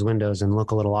block those windows and look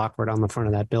a little awkward on the front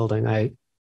of that building. I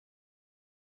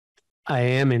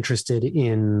am interested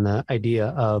in the idea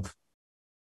of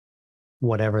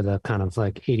whatever the kind of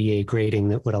like ADA grading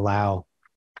that would allow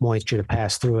moisture to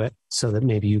pass through it, so that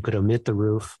maybe you could omit the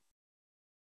roof.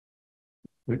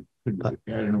 I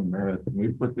don't know, Meredith, can we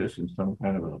put this in some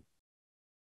kind of a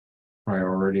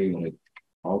priority, like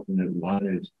alternate one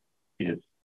is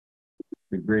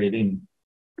the grading?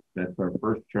 That's our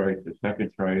first choice. The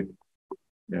second choice,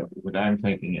 what I'm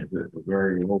thinking is a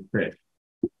very low pitch,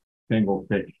 single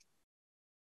pitch,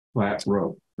 flat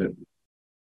roof that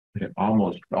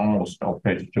almost no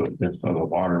pitch to it, just so the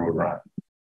water would run.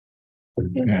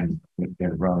 And it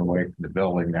can run away from the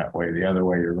building that way. The other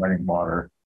way, you're running water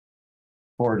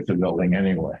towards the building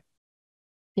anyway.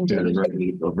 A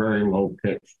very low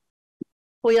pitch.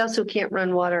 We also can't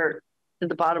run water to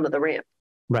the bottom of the ramp.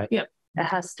 Right. Yep. It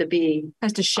has to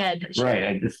shed. Right.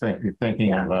 I just think you're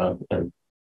thinking of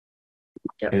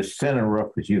as thin a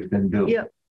roof as you can do.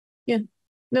 Yep. Yeah.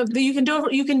 No, you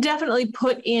can definitely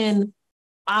put in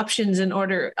options in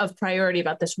order of priority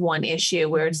about this one issue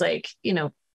where it's like,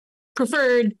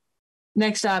 preferred,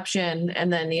 next option,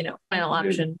 and then final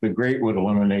option. The grate would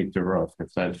eliminate the roof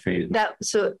if that's feasible.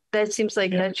 So that seems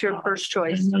like that's your first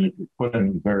choice. Put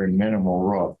in very minimal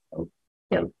roof of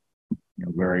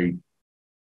very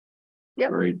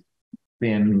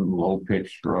thin, low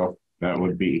pitched roof. That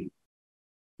would be.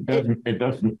 It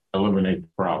doesn't eliminate the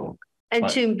problem. And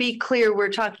to be clear,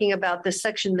 we're talking about the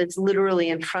section that's literally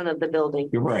in front of the building.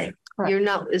 You're right. You're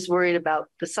not as worried about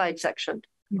the side section.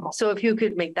 So if you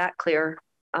could make that clear,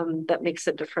 that makes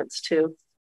a difference too.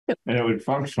 And it would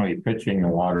functionally pitching the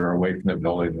water away from the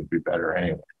building would be better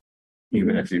anyway,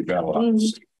 even if you got a lot.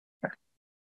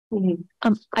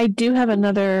 I do have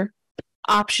another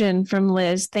option from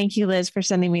Liz. Thank you, Liz, for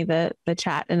sending me the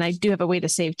chat. And I do have a way to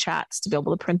save chats to be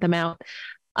able to print them out.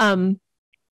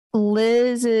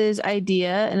 Liz's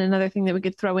idea, and another thing that we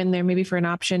could throw in there maybe for an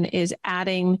option, is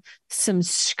adding some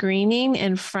screening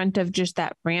in front of just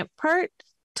that ramp part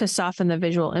to soften the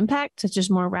visual impact, such as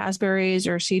more raspberries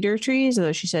or cedar trees,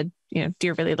 although she said, you know,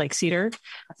 deer really like cedar.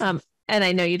 And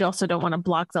I know you'd also don't want to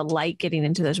block the light getting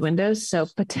into those windows. So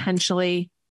potentially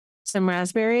some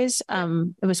raspberries.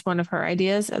 It was one of her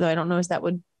ideas, although I don't know if that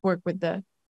would work with do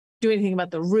anything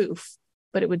about the roof,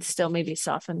 but it would still maybe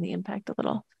soften the impact a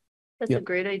little. That's a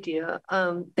great idea.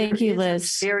 Thank you,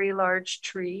 Liz. A very large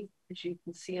tree, as you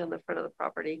can see on the front of the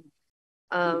property.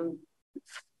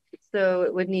 So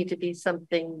it would need to be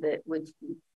something that would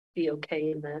be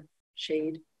okay in the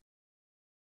shade.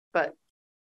 But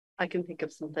I can think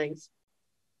of some things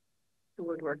that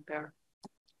would work there.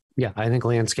 Yeah, I think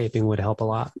landscaping would help a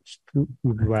lot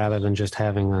rather than just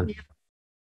having a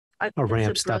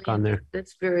ramp stuck on there.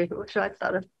 That's very much I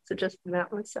thought of suggesting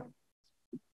that myself.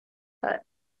 But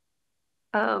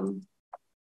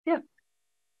yeah.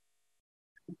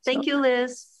 Thank you,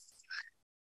 Liz.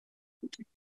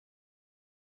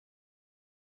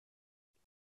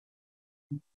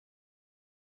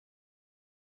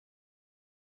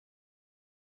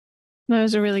 That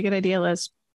was a really good idea, Liz.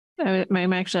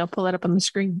 I'll pull that up on the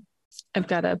screen. I've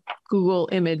got a Google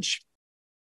image,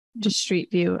 just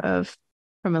street view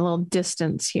from a little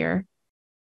distance here.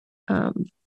 So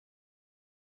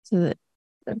that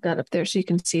I've got up there so you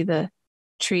can see the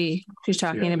tree she's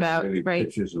talking about, right?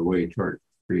 Pitches away toward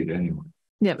the street anyway.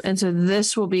 Yep. And so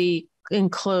this will be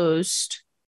enclosed,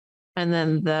 and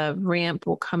then the ramp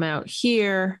will come out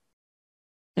here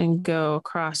and go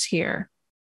across here.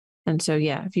 And so,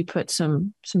 yeah, if you put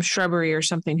some shrubbery or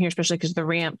something here, especially because the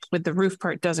ramp with the roof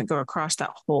part doesn't go across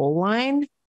that whole line.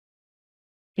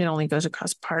 It only goes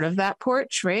across part of that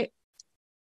porch, right?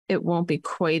 It won't be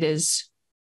quite as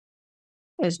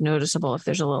noticeable if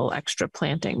there's a little extra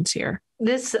plantings here.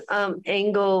 This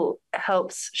angle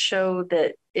helps show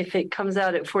that if it comes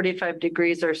out at 45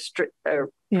 degrees or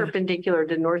perpendicular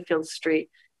to Northfield Street,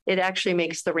 it actually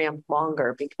makes the ramp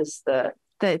longer because the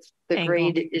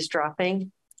grade is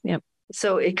dropping. Yep.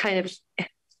 So it kind of,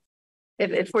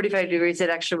 if at 45 degrees, it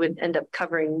actually would end up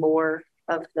covering more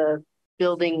of the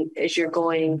building as you're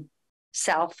going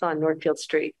south on Northfield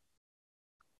Street.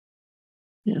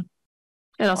 Yeah.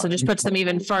 It also just puts them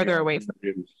even farther away from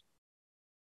the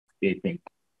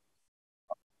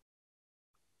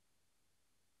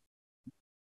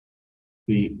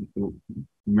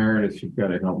Meredith, you've got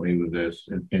to help me with this.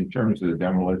 In terms of the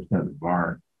demolition of the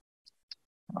barn,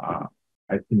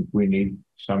 I think we need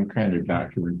some kind of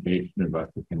documentation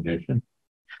about the condition.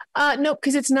 No,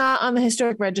 because it's not on the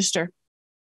historic register.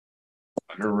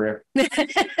 Under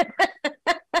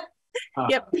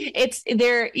Yep, it's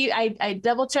there. I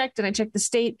double checked and I checked the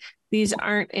state. These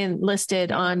aren't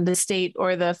listed on the state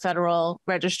or the federal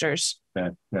registers.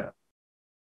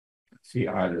 See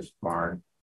oddest barn.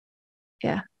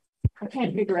 Yeah, I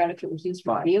can't figure out if it was used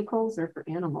for vehicles or for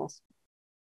animals.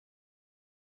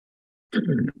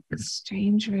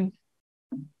 Strange roof.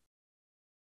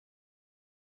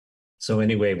 So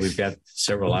anyway, we've got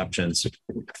several options.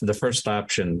 The first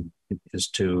option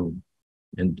is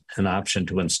an option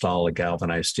to install a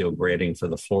galvanized steel grating for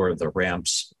the floor of the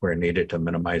ramps where needed to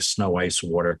minimize snow, ice,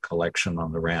 water collection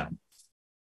on the ramp.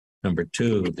 Number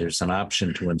two, there's an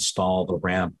option to install the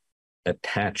ramp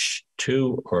attached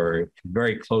to or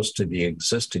very close to the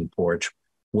existing porch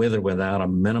with or without a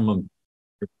minimum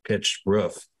pitched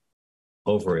roof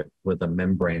over it with a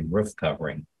membrane roof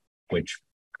covering, which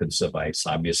could suffice.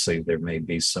 Obviously, there may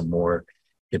be some more,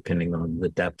 depending on the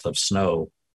depth of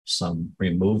snow, some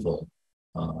removal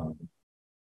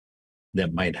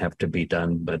that might have to be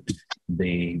done, but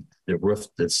the roof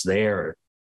that's there,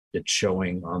 it's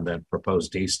showing on that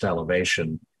proposed east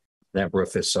elevation, that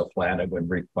roof is so flat it would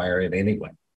require it anyway.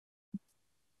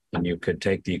 And you could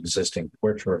take the existing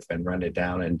porch roof and run it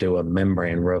down and do a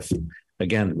membrane roof.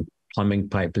 Again, plumbing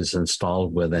pipe is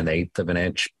installed with 1/8 of an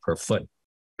inch per foot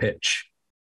pitch.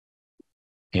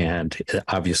 And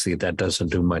obviously that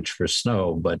doesn't do much for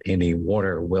snow, but any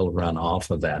water will run off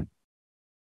of that.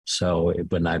 So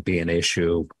it would not be an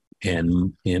issue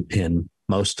in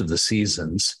most of the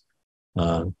seasons,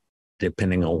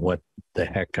 depending on what the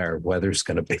heck our weather's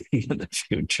going to be in the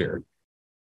future.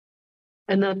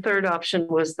 And the third option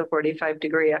was the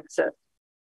 45-degree exit.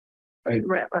 Right,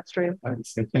 last stream. I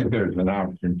think there's an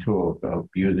option too of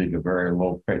using a very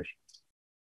low pitch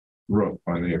roof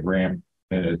on the ramp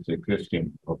in its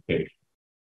existing location.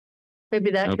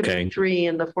 Maybe that could Okay. be 3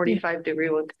 and the 45-degree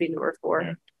one could be number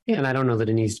 4. Yeah. And I don't know that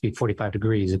it needs to be 45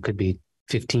 degrees. It could be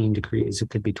 15 degrees. It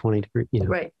could be 20 degrees, you know.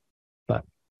 Right. But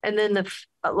and then the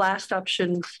last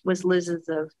option was Liz's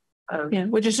of yeah,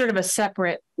 which is sort of a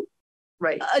separate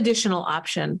right additional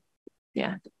option.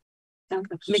 Yeah.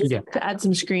 Yeah. To add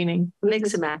some screening.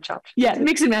 Mix and match options. Yeah,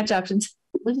 mix and match options.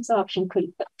 Liz's option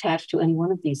could attach to any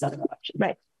one of these other options.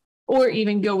 Right. Or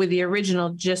even go with the original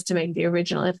just to make the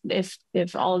original.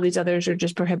 If all of these others are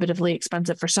just prohibitively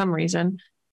expensive for some reason,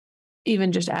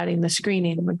 even just adding the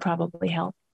screening would probably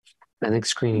help. I think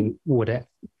screening would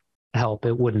help.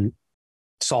 It wouldn't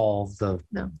solve the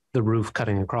roof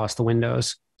cutting across the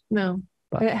windows. No,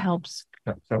 but it helps.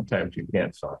 Sometimes you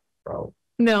can't solve the problem.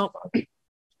 No.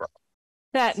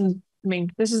 That, and I mean,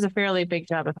 this is a fairly big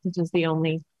job. If this is the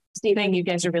only thing you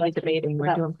guys are really debating,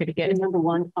 we're doing pretty good. Number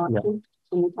one option,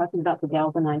 when you're talking about the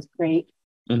galvanized grate,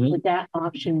 would that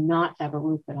option not have a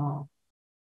roof at all?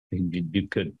 You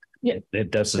could, yeah.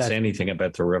 It doesn't say anything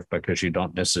about the roof because you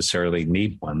don't necessarily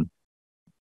need one.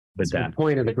 But so the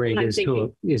point of the grade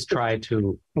is try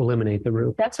to eliminate the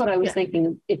roof. That's what I was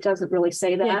thinking. It doesn't really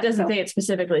say that. Yeah, it doesn't say it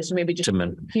specifically. So maybe just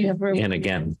you have room. And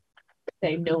again,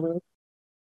 say no roof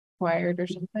required or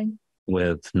something.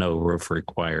 With no roof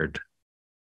required.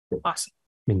 Awesome.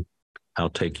 I'll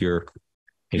take your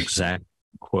exact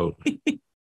quote.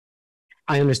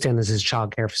 I understand this is a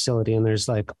child care facility and there's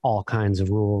like all kinds of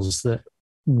rules that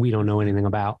we don't know anything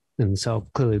about. And so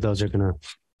clearly those are going to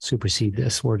supersede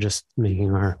this. We're just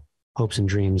making our hopes and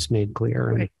dreams made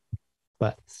clear. Right.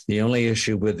 But the only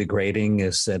issue with the grading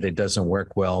is that it doesn't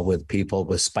work well with people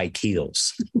with spike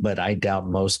heels. But I doubt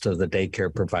most of the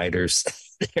daycare providers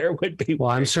there would be. Well,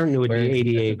 I'm certain it would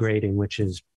be ADA grading, which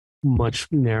is much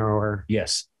narrower.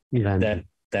 Yes.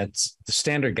 That's the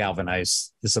standard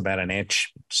galvanized is about an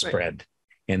inch spread. Right.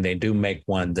 And they do make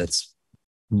one that's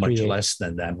much less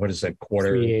than that. What is it?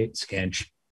 Quarter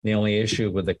inch. The only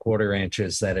issue with the quarter inch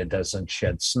is that it doesn't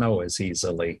shed snow as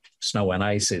easily, snow and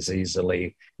ice as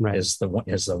easily as the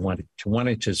 1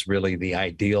 inch is really the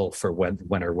ideal for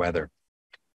winter weather.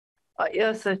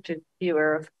 Yes, such a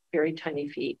beware of very tiny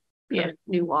feet. Yeah,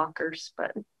 new walkers.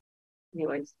 But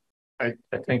anyways, I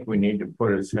think we need to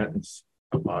put a sentence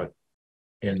about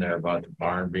in there about the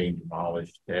barn being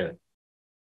demolished, that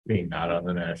being not on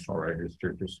the National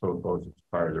Register, just so it goes as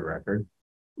part of the record.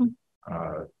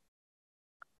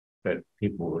 That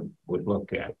people would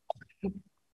look at.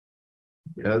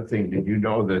 The other thing, did you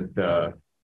know that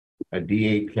a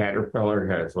D8 Caterpillar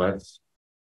has less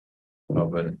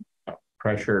of a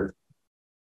pressure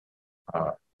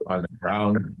on the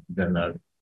ground than a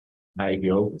high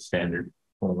heel, standard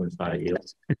Coleman's high heel?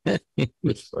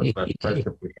 Less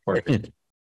pressure reported.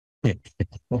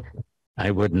 I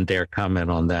wouldn't dare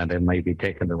comment on that. It may be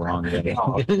taken the wrong way.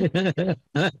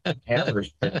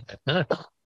 Average.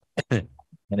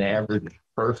 An average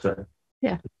person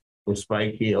with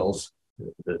spike heels,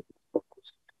 the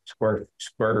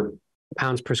square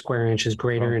pounds per square inch is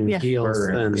greater in heels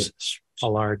than a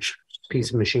large piece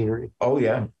of machinery. Oh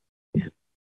yeah.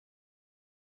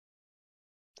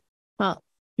 Well,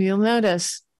 you'll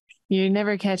notice you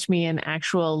never catch me in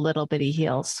actual little bitty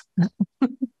heels.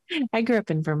 I grew up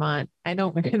in Vermont. I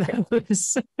don't wear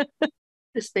those.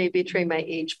 This may betray my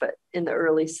age, but in the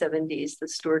early 70s, the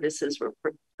stewardesses were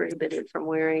prohibited from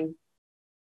wearing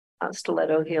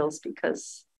stiletto heels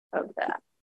because of that.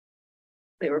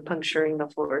 They were puncturing the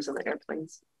floors in the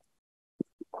airplanes.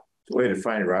 It's a way to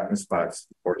find rotten spots.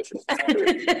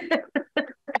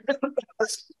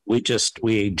 We just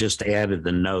added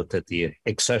the note that the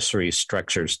accessory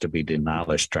structures to be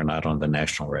demolished are not on the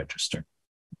National Register.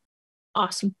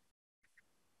 Awesome.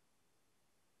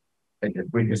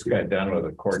 We just got done with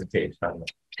a court case on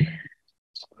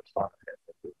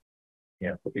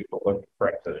the people look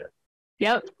precedent.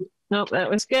 Yep. Nope, that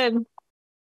was good.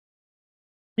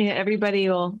 Yeah, everybody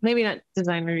will maybe not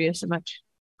design review so much.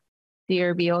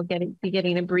 DRB will be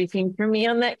getting a briefing from me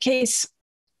on that case.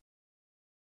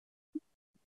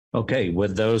 Okay,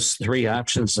 with those 3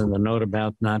 options and the note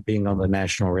about not being on the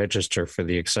National Register for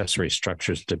the accessory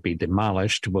structures to be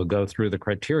demolished, we'll go through the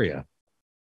criteria.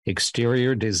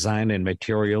 Exterior design and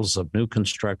materials of new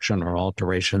construction or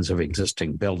alterations of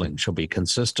existing buildings shall be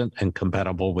consistent and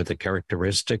compatible with the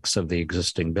characteristics of the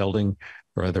existing building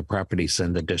or other properties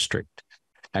in the district.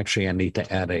 Actually, I need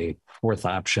to add a 4th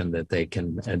option that they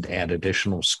can add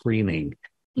additional screening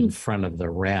in front of the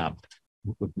ramp,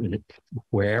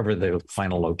 wherever the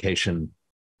final location,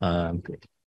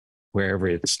 wherever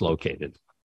it's located.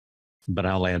 But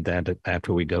I'll add that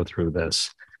after we go through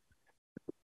this.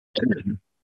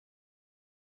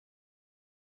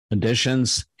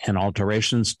 Additions and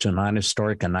alterations to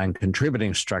non-historic and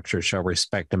non-contributing structures shall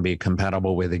respect and be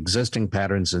compatible with existing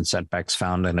patterns and setbacks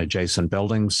found in adjacent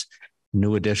buildings.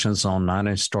 New additions on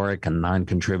non-historic and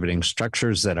non-contributing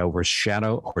structures that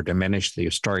overshadow or diminish the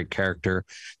historic character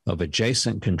of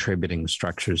adjacent contributing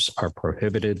structures are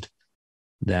prohibited.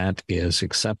 That is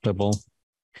acceptable.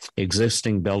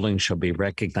 Existing buildings shall be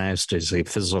recognized as a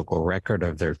physical record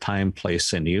of their time,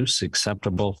 place, and use.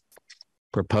 Acceptable.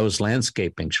 Proposed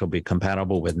landscaping shall be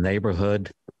compatible with the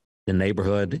neighborhood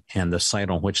and the site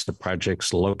on which the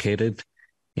project's located.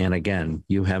 And again,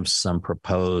 you have some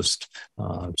proposed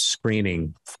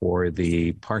screening for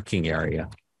the parking area.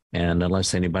 And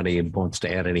unless anybody wants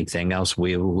to add anything else,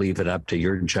 we'll leave it up to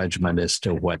your judgment as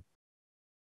to what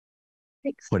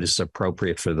is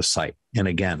appropriate for the site. And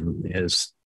again,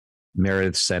 as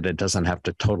Meredith said, it doesn't have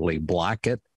to totally block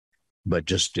it, but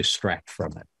just distract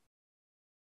from it.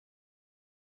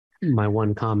 My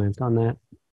one comment on that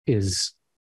is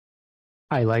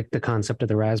I like the concept of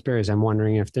the raspberries. I'm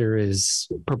wondering if there is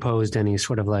proposed any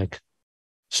sort of like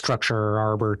structure or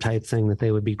arbor type thing that they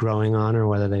would be growing on, or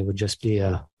whether they would just be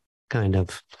a kind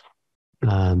of,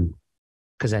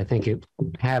 because I think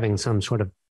having some sort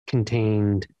of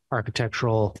contained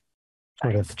architectural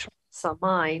sort of. So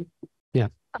mine. Yeah.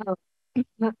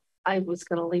 I was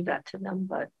going to leave that to them,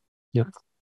 but. Yeah.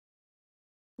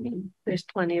 I mean, there's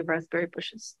plenty of raspberry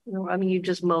bushes. You know, I mean, you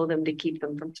just mow them to keep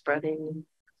them from spreading.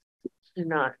 They're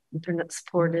not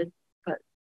supported, but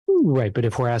right. But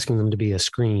if we're asking them to be a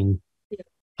screen,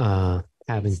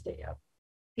 having stay up.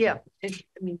 Yeah, I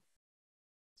mean,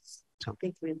 I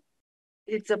think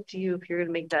it's up to you if you're going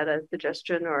to make that a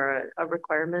suggestion or a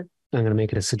requirement. I'm going to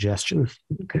make it a suggestion.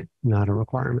 Okay, not a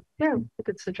requirement. Yeah, a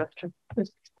good suggestion.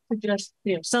 Just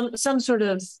some sort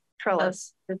of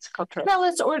trellis. It's called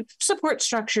trellis or support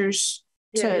structures.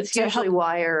 Yeah, it's usually help.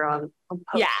 Wire on posts.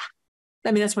 Yeah,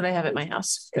 I mean that's what I have at my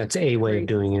house. That's a way of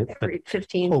doing it, but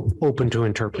 15 open to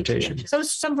interpretation. So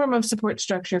some form of support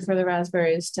structure for the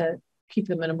raspberries to keep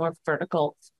them in a more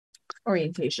vertical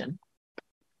orientation,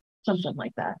 something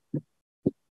like that.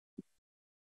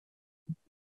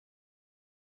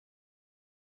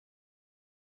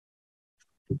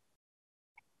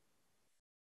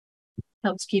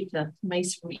 Helps keep the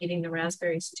mice from eating the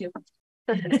raspberries too.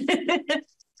 And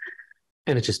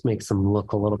it just makes them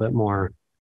look a little bit more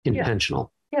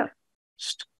intentional. Yeah.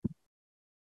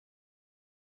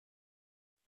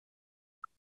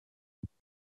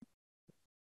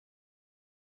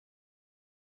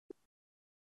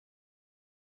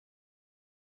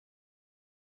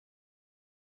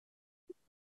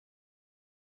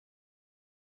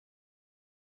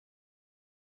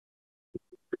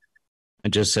 I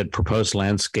just said proposed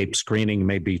landscape screening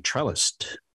may be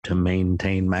trellised to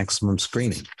maintain maximum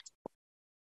screening.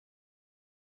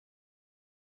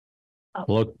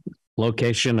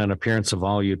 Location and appearance of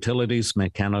all utilities,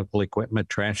 mechanical equipment,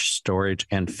 trash storage,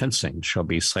 and fencing shall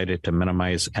be cited to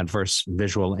minimize adverse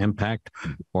visual impact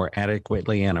or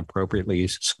adequately and appropriately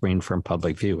screened from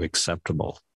public view.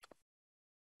 Acceptable.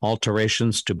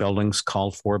 Alterations to buildings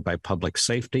called for by public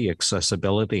safety,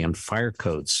 accessibility, and fire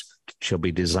codes shall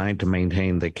be designed to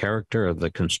maintain the character of the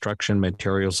construction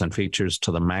materials and features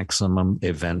to the maximum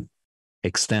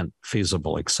extent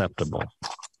feasible, acceptable.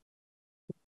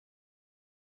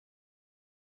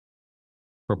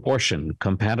 Proportion,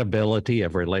 compatibility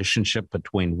of relationship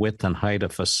between width and height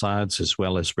of facades, as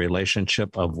well as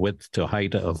relationship of width to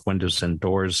height of windows and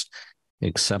doors,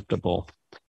 acceptable.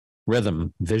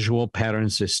 Rhythm, visual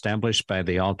patterns established by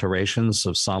the alterations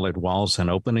of solid walls and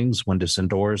openings, windows and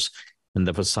doors, and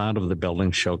the facade of the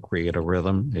building shall create a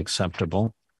rhythm,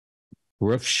 acceptable.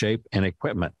 Roof shape and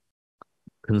equipment.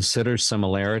 Consider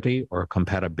similarity or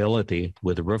compatibility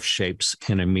with roof shapes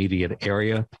in immediate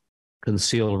area.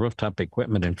 Conceal rooftop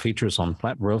equipment and features on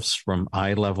flat roofs from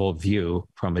eye-level view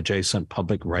from adjacent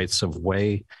public rights of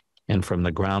way and from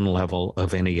the ground level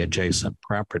of any adjacent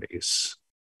properties.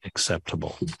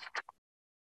 Acceptable.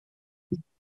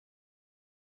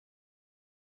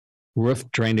 Roof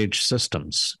drainage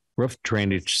systems. Roof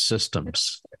drainage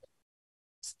systems.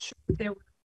 There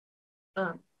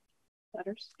were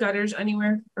gutters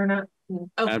anywhere or not? Oh.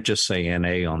 I'll just say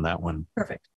NA on that one.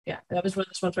 Perfect. Yeah, that was one of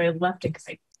those ones where I left it because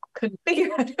I couldn't figure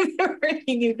out if there were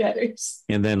any new gutters.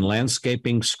 And then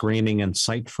landscaping, screening, and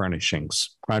site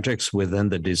furnishings. Projects within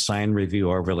the design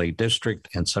review overlay district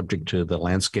and subject to the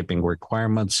landscaping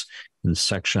requirements in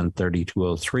section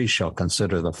 3203 shall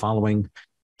consider the following: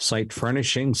 site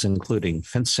furnishings, including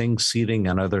fencing, seating,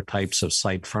 and other types of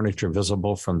site furniture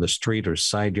visible from the street or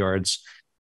side yards.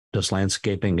 Does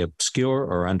landscaping obscure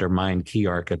or undermine key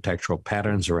architectural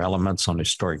patterns or elements on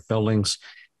historic buildings?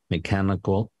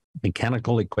 Mechanical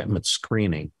mechanical equipment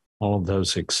screening, all of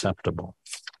those acceptable.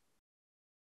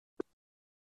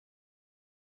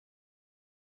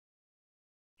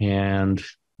 And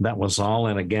that was all.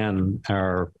 And again,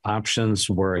 our options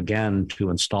were again to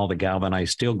install the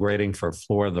galvanized steel grating for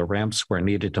floor of the ramps where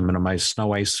needed to minimize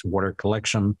snow, ice, water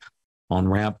collection on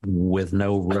ramp with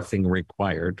no roofing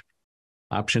required.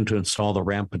 Option to install the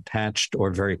ramp attached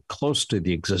or very close to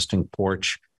the existing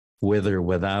porch with or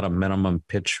without a minimum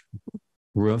pitch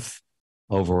roof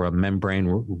over a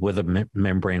membrane with a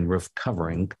membrane roof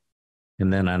covering.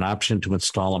 And then an option to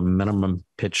install a minimum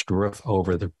pitched roof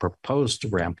over the proposed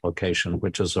ramp location,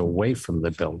 which is away from the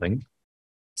building.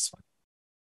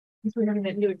 We're having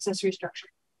a new accessory structure.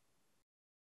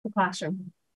 The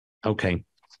classroom. Okay.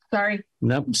 Sorry.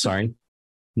 Nope, sorry.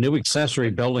 New accessory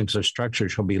buildings or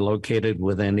structures shall be located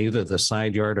within either the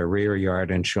side yard or rear yard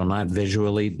and shall not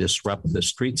visually disrupt the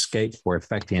streetscape or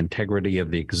affect the integrity of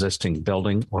the existing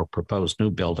building or proposed new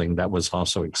building. That was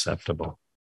also acceptable.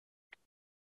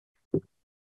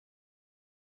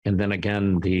 And then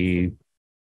again, the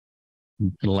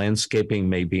landscaping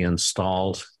may be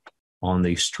installed on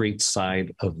the street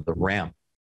side of the ramp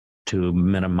to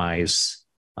minimize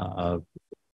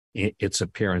its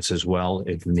appearance as well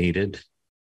if needed.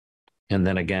 And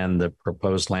then again, the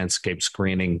proposed landscape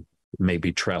screening may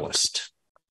be trellised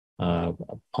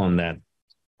on that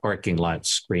parking lot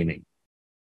screening.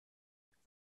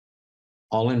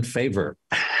 All in favor,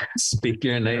 speak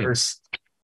your names.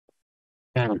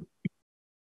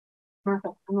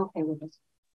 Perfect. I'm okay with this.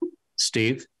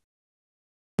 Steve?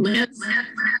 Liz.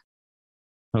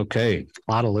 Okay.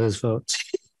 A lot of Liz votes.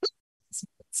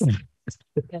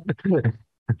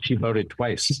 She voted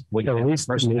twice. At least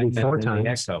maybe 4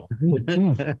 times. Echo.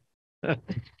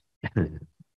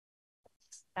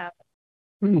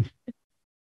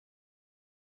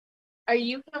 Are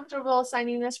you comfortable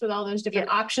signing this with all those different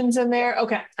options in there?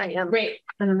 Okay. I am. Great.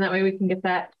 And then that way we can get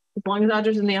that, as long as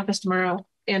Audra's in the office tomorrow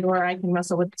and or I can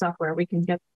wrestle with the software, we can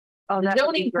get the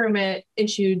zoning permit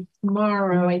issued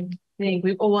tomorrow, I think.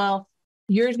 Well,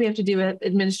 yours we have to do an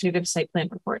administrative site plan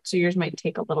report. So yours might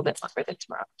take a little bit longer than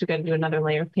tomorrow. So we've got to do another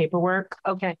layer of paperwork.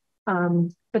 Okay.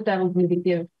 But that'll really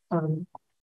give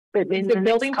the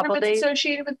building permits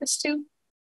associated with this too?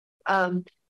 No,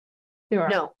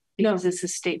 because it's a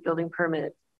state building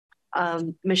permit.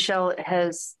 Michelle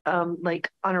has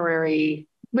like honorary.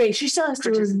 Wait, she still has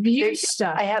to review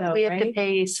stuff. We have to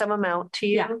pay some amount to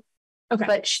you. Yeah. Okay.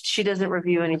 But she doesn't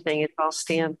review anything. It's all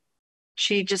stamped.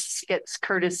 She just gets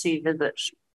courtesy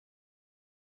visits,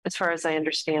 as far as I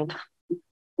understand.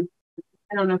 I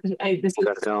don't know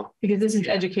because this is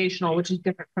educational, which is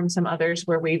different from some others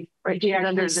where we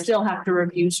still have to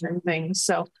review certain things.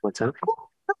 So what's that?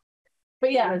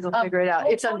 But yeah, we'll figure it out.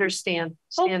 It's understand.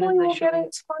 Hopefully we'll get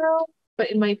it tomorrow,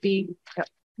 but it might be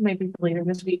later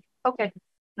this week. Okay.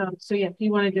 So yeah, if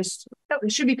you want to just, there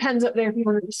should be pens up there if you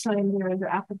want to just sign there as your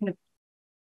applicant.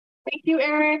 Thank you,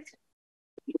 Eric.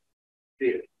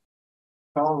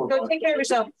 Go take care of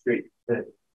yourself.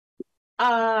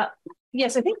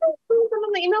 Yes, I think I'll put them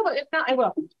on the email, but if not, I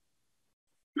will.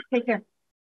 Take care.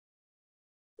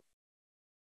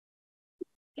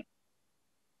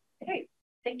 Okay,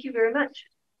 thank you very much.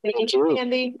 Thank you,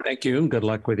 Andy. Thank you. Good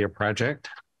luck with your project.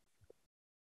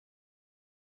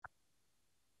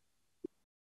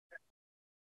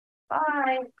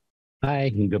 Bye. Bye.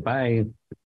 Goodbye.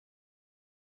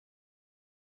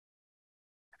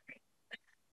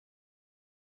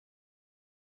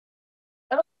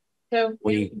 So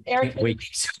Eric, we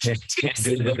can't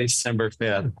do the December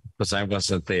 5th because I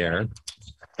wasn't there.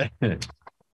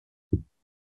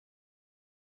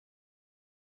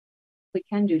 We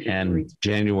can do and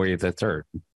January the 3rd.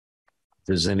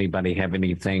 Does anybody have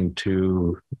anything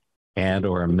to add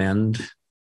or amend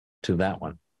to that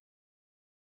one?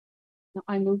 No,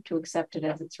 I move to accept it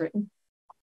as it's written.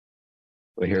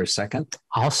 We hear a second?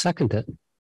 I'll second it.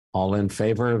 All in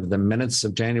favor of the minutes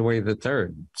of January the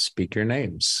 3rd, speak your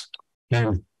names.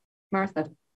 Yeah. Martha.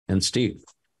 And Steve.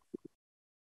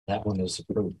 That one is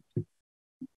approved.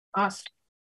 Awesome.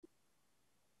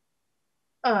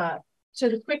 So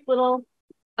the quick little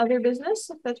other business,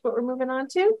 if that's what we're moving on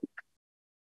to.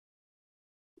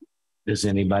 Does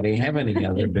anybody have any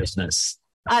other business?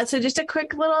 So just a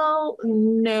quick little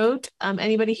note,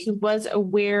 anybody who was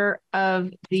aware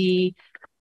of the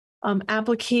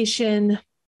application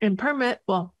and permit,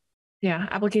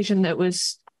 application that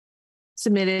was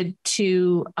submitted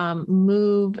to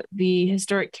move the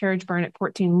historic carriage barn at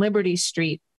 14 Liberty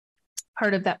Street.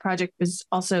 Part of that project was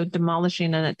also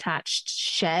demolishing an attached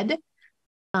shed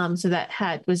So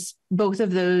that was both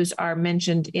of those are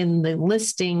mentioned in the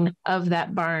listing of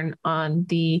that barn on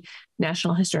the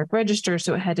National Historic Register.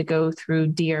 So it had to go through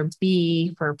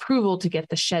DRB for approval to get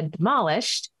the shed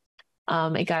demolished.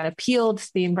 It got appealed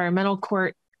to the environmental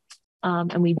court,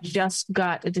 and we just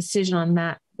got a decision on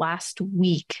that last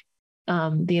week.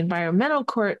 The environmental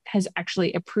court has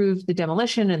actually approved the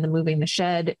demolition and the moving the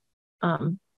shed,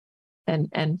 and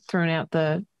thrown out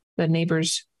the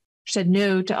neighbors, said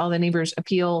no to all the neighbors'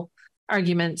 appeal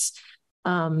arguments.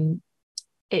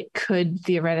 It could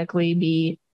theoretically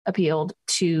be appealed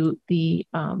to the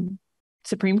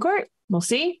Supreme Court. We'll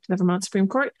see, the Vermont Supreme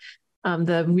Court.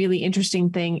 The really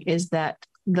interesting thing is that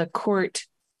the court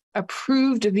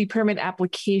approved the permit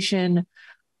application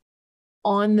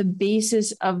on the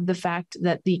basis of the fact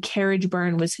that the carriage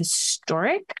barn was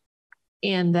historic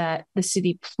and that the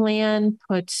city plan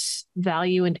puts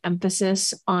value and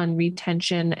emphasis on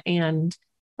retention and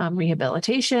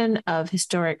rehabilitation of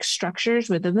historic structures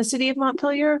within the city of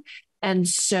Montpelier. And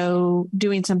so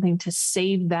doing something to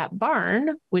save that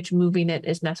barn, which moving it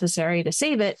is necessary to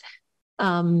save it,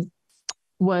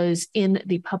 was in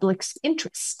the public's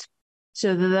interest.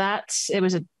 So it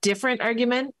was a different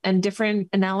argument and different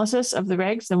analysis of the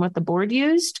regs than what the board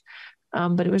used.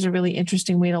 But it was a really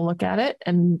interesting way to look at it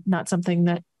and not something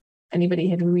that anybody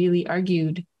had really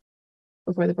argued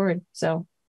before the board. So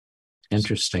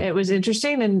interesting. It was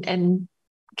interesting and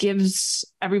gives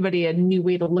everybody a new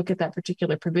way to look at that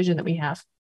particular provision that we have.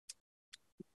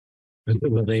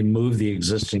 Will they move the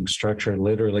existing structure,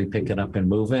 literally pick it up and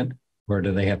move it? Or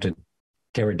do they have to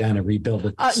tear it down and rebuild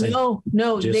it? No,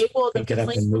 they will. Pick it up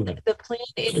and move it. The plan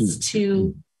is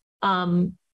to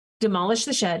demolish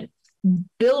the shed,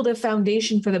 build a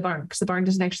foundation for the barn, because the barn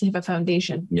doesn't actually have a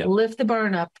foundation. Yep. Lift the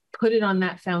barn up, put it on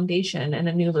that foundation in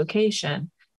a new location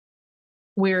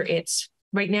where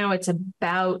right now it's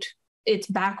about, its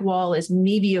back wall is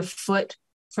maybe a foot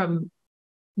from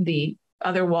the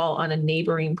other wall on a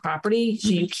neighboring property. So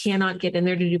you cannot get in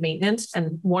there to do maintenance.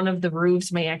 And one of the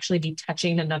roofs may actually be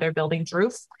touching another building's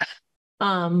roof.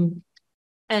 And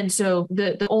so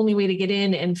the only way to get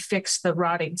in and fix the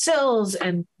rotting sills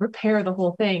and repair the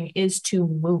whole thing is to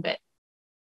move it.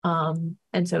 And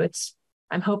so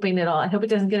I hope it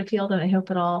doesn't get appealed, and I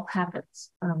hope it all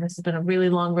happens. This has been a really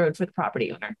long road for the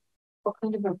property owner. What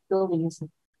kind of a building is it?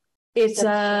 It's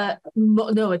a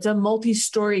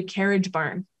multi-story carriage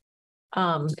barn.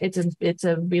 It's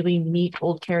a really neat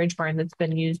old carriage barn that's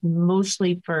been used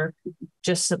mostly for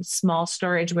just some small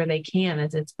storage where they can,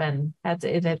 as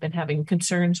they've been having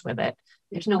concerns with it.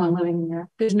 There's no one living in there.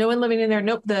 There's no one living in there.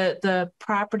 Nope. The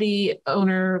property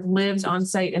owner lives on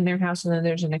site in their house, and then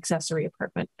there's an accessory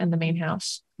apartment in the main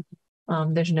house.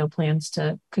 There's no plans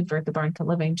to convert the barn to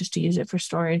living, just to use it for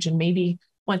storage, and maybe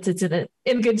once it's in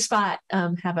a good spot,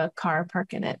 have a car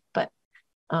park in it. But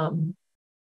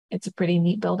it's a pretty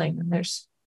neat building, and there's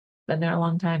been there a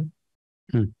long time.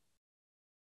 I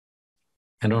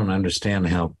don't understand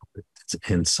how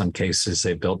in some cases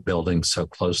they built buildings so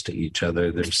close to each other.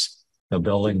 There's a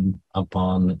building up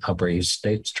on Upper East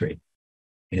State Street,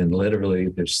 and literally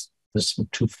there's this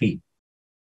 2 feet.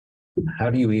 How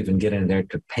do you even get in there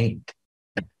to paint?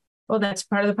 Well, that's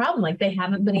part of the problem. Like, they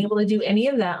haven't been able to do any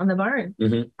of that on the barn.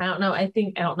 Mm-hmm. I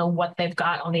don't know what they've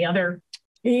got on the other.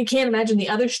 You can't imagine the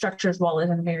other structure's wall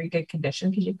is in very good condition,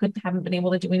 because haven't been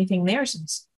able to do anything there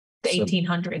since the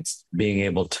 1800s. Being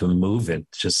able to move it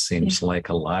just seems like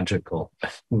a logical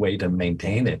way to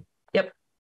maintain it. Yep.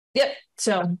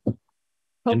 So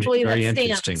hopefully very that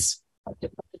interesting. stands.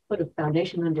 To put a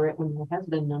foundation under it when it has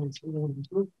been done. It's really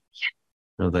improved.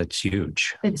 Oh, that's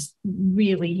huge. It's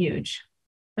really huge.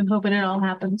 I'm hoping it all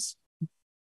happens.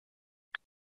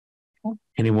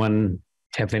 Anyone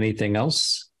have anything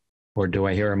else? Or do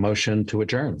I hear a motion to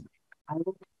adjourn? I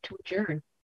will to adjourn.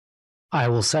 I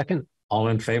will second. All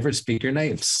in favor, speak your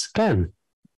names. Ben.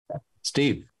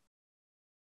 Steve.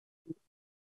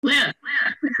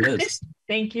 Liz.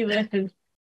 Thank you, Liz.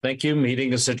 Thank you.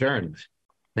 Meeting is adjourned.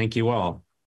 Thank you all.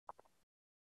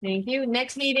 Thank you.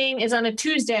 Next meeting is on a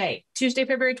Tuesday,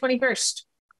 February 21st.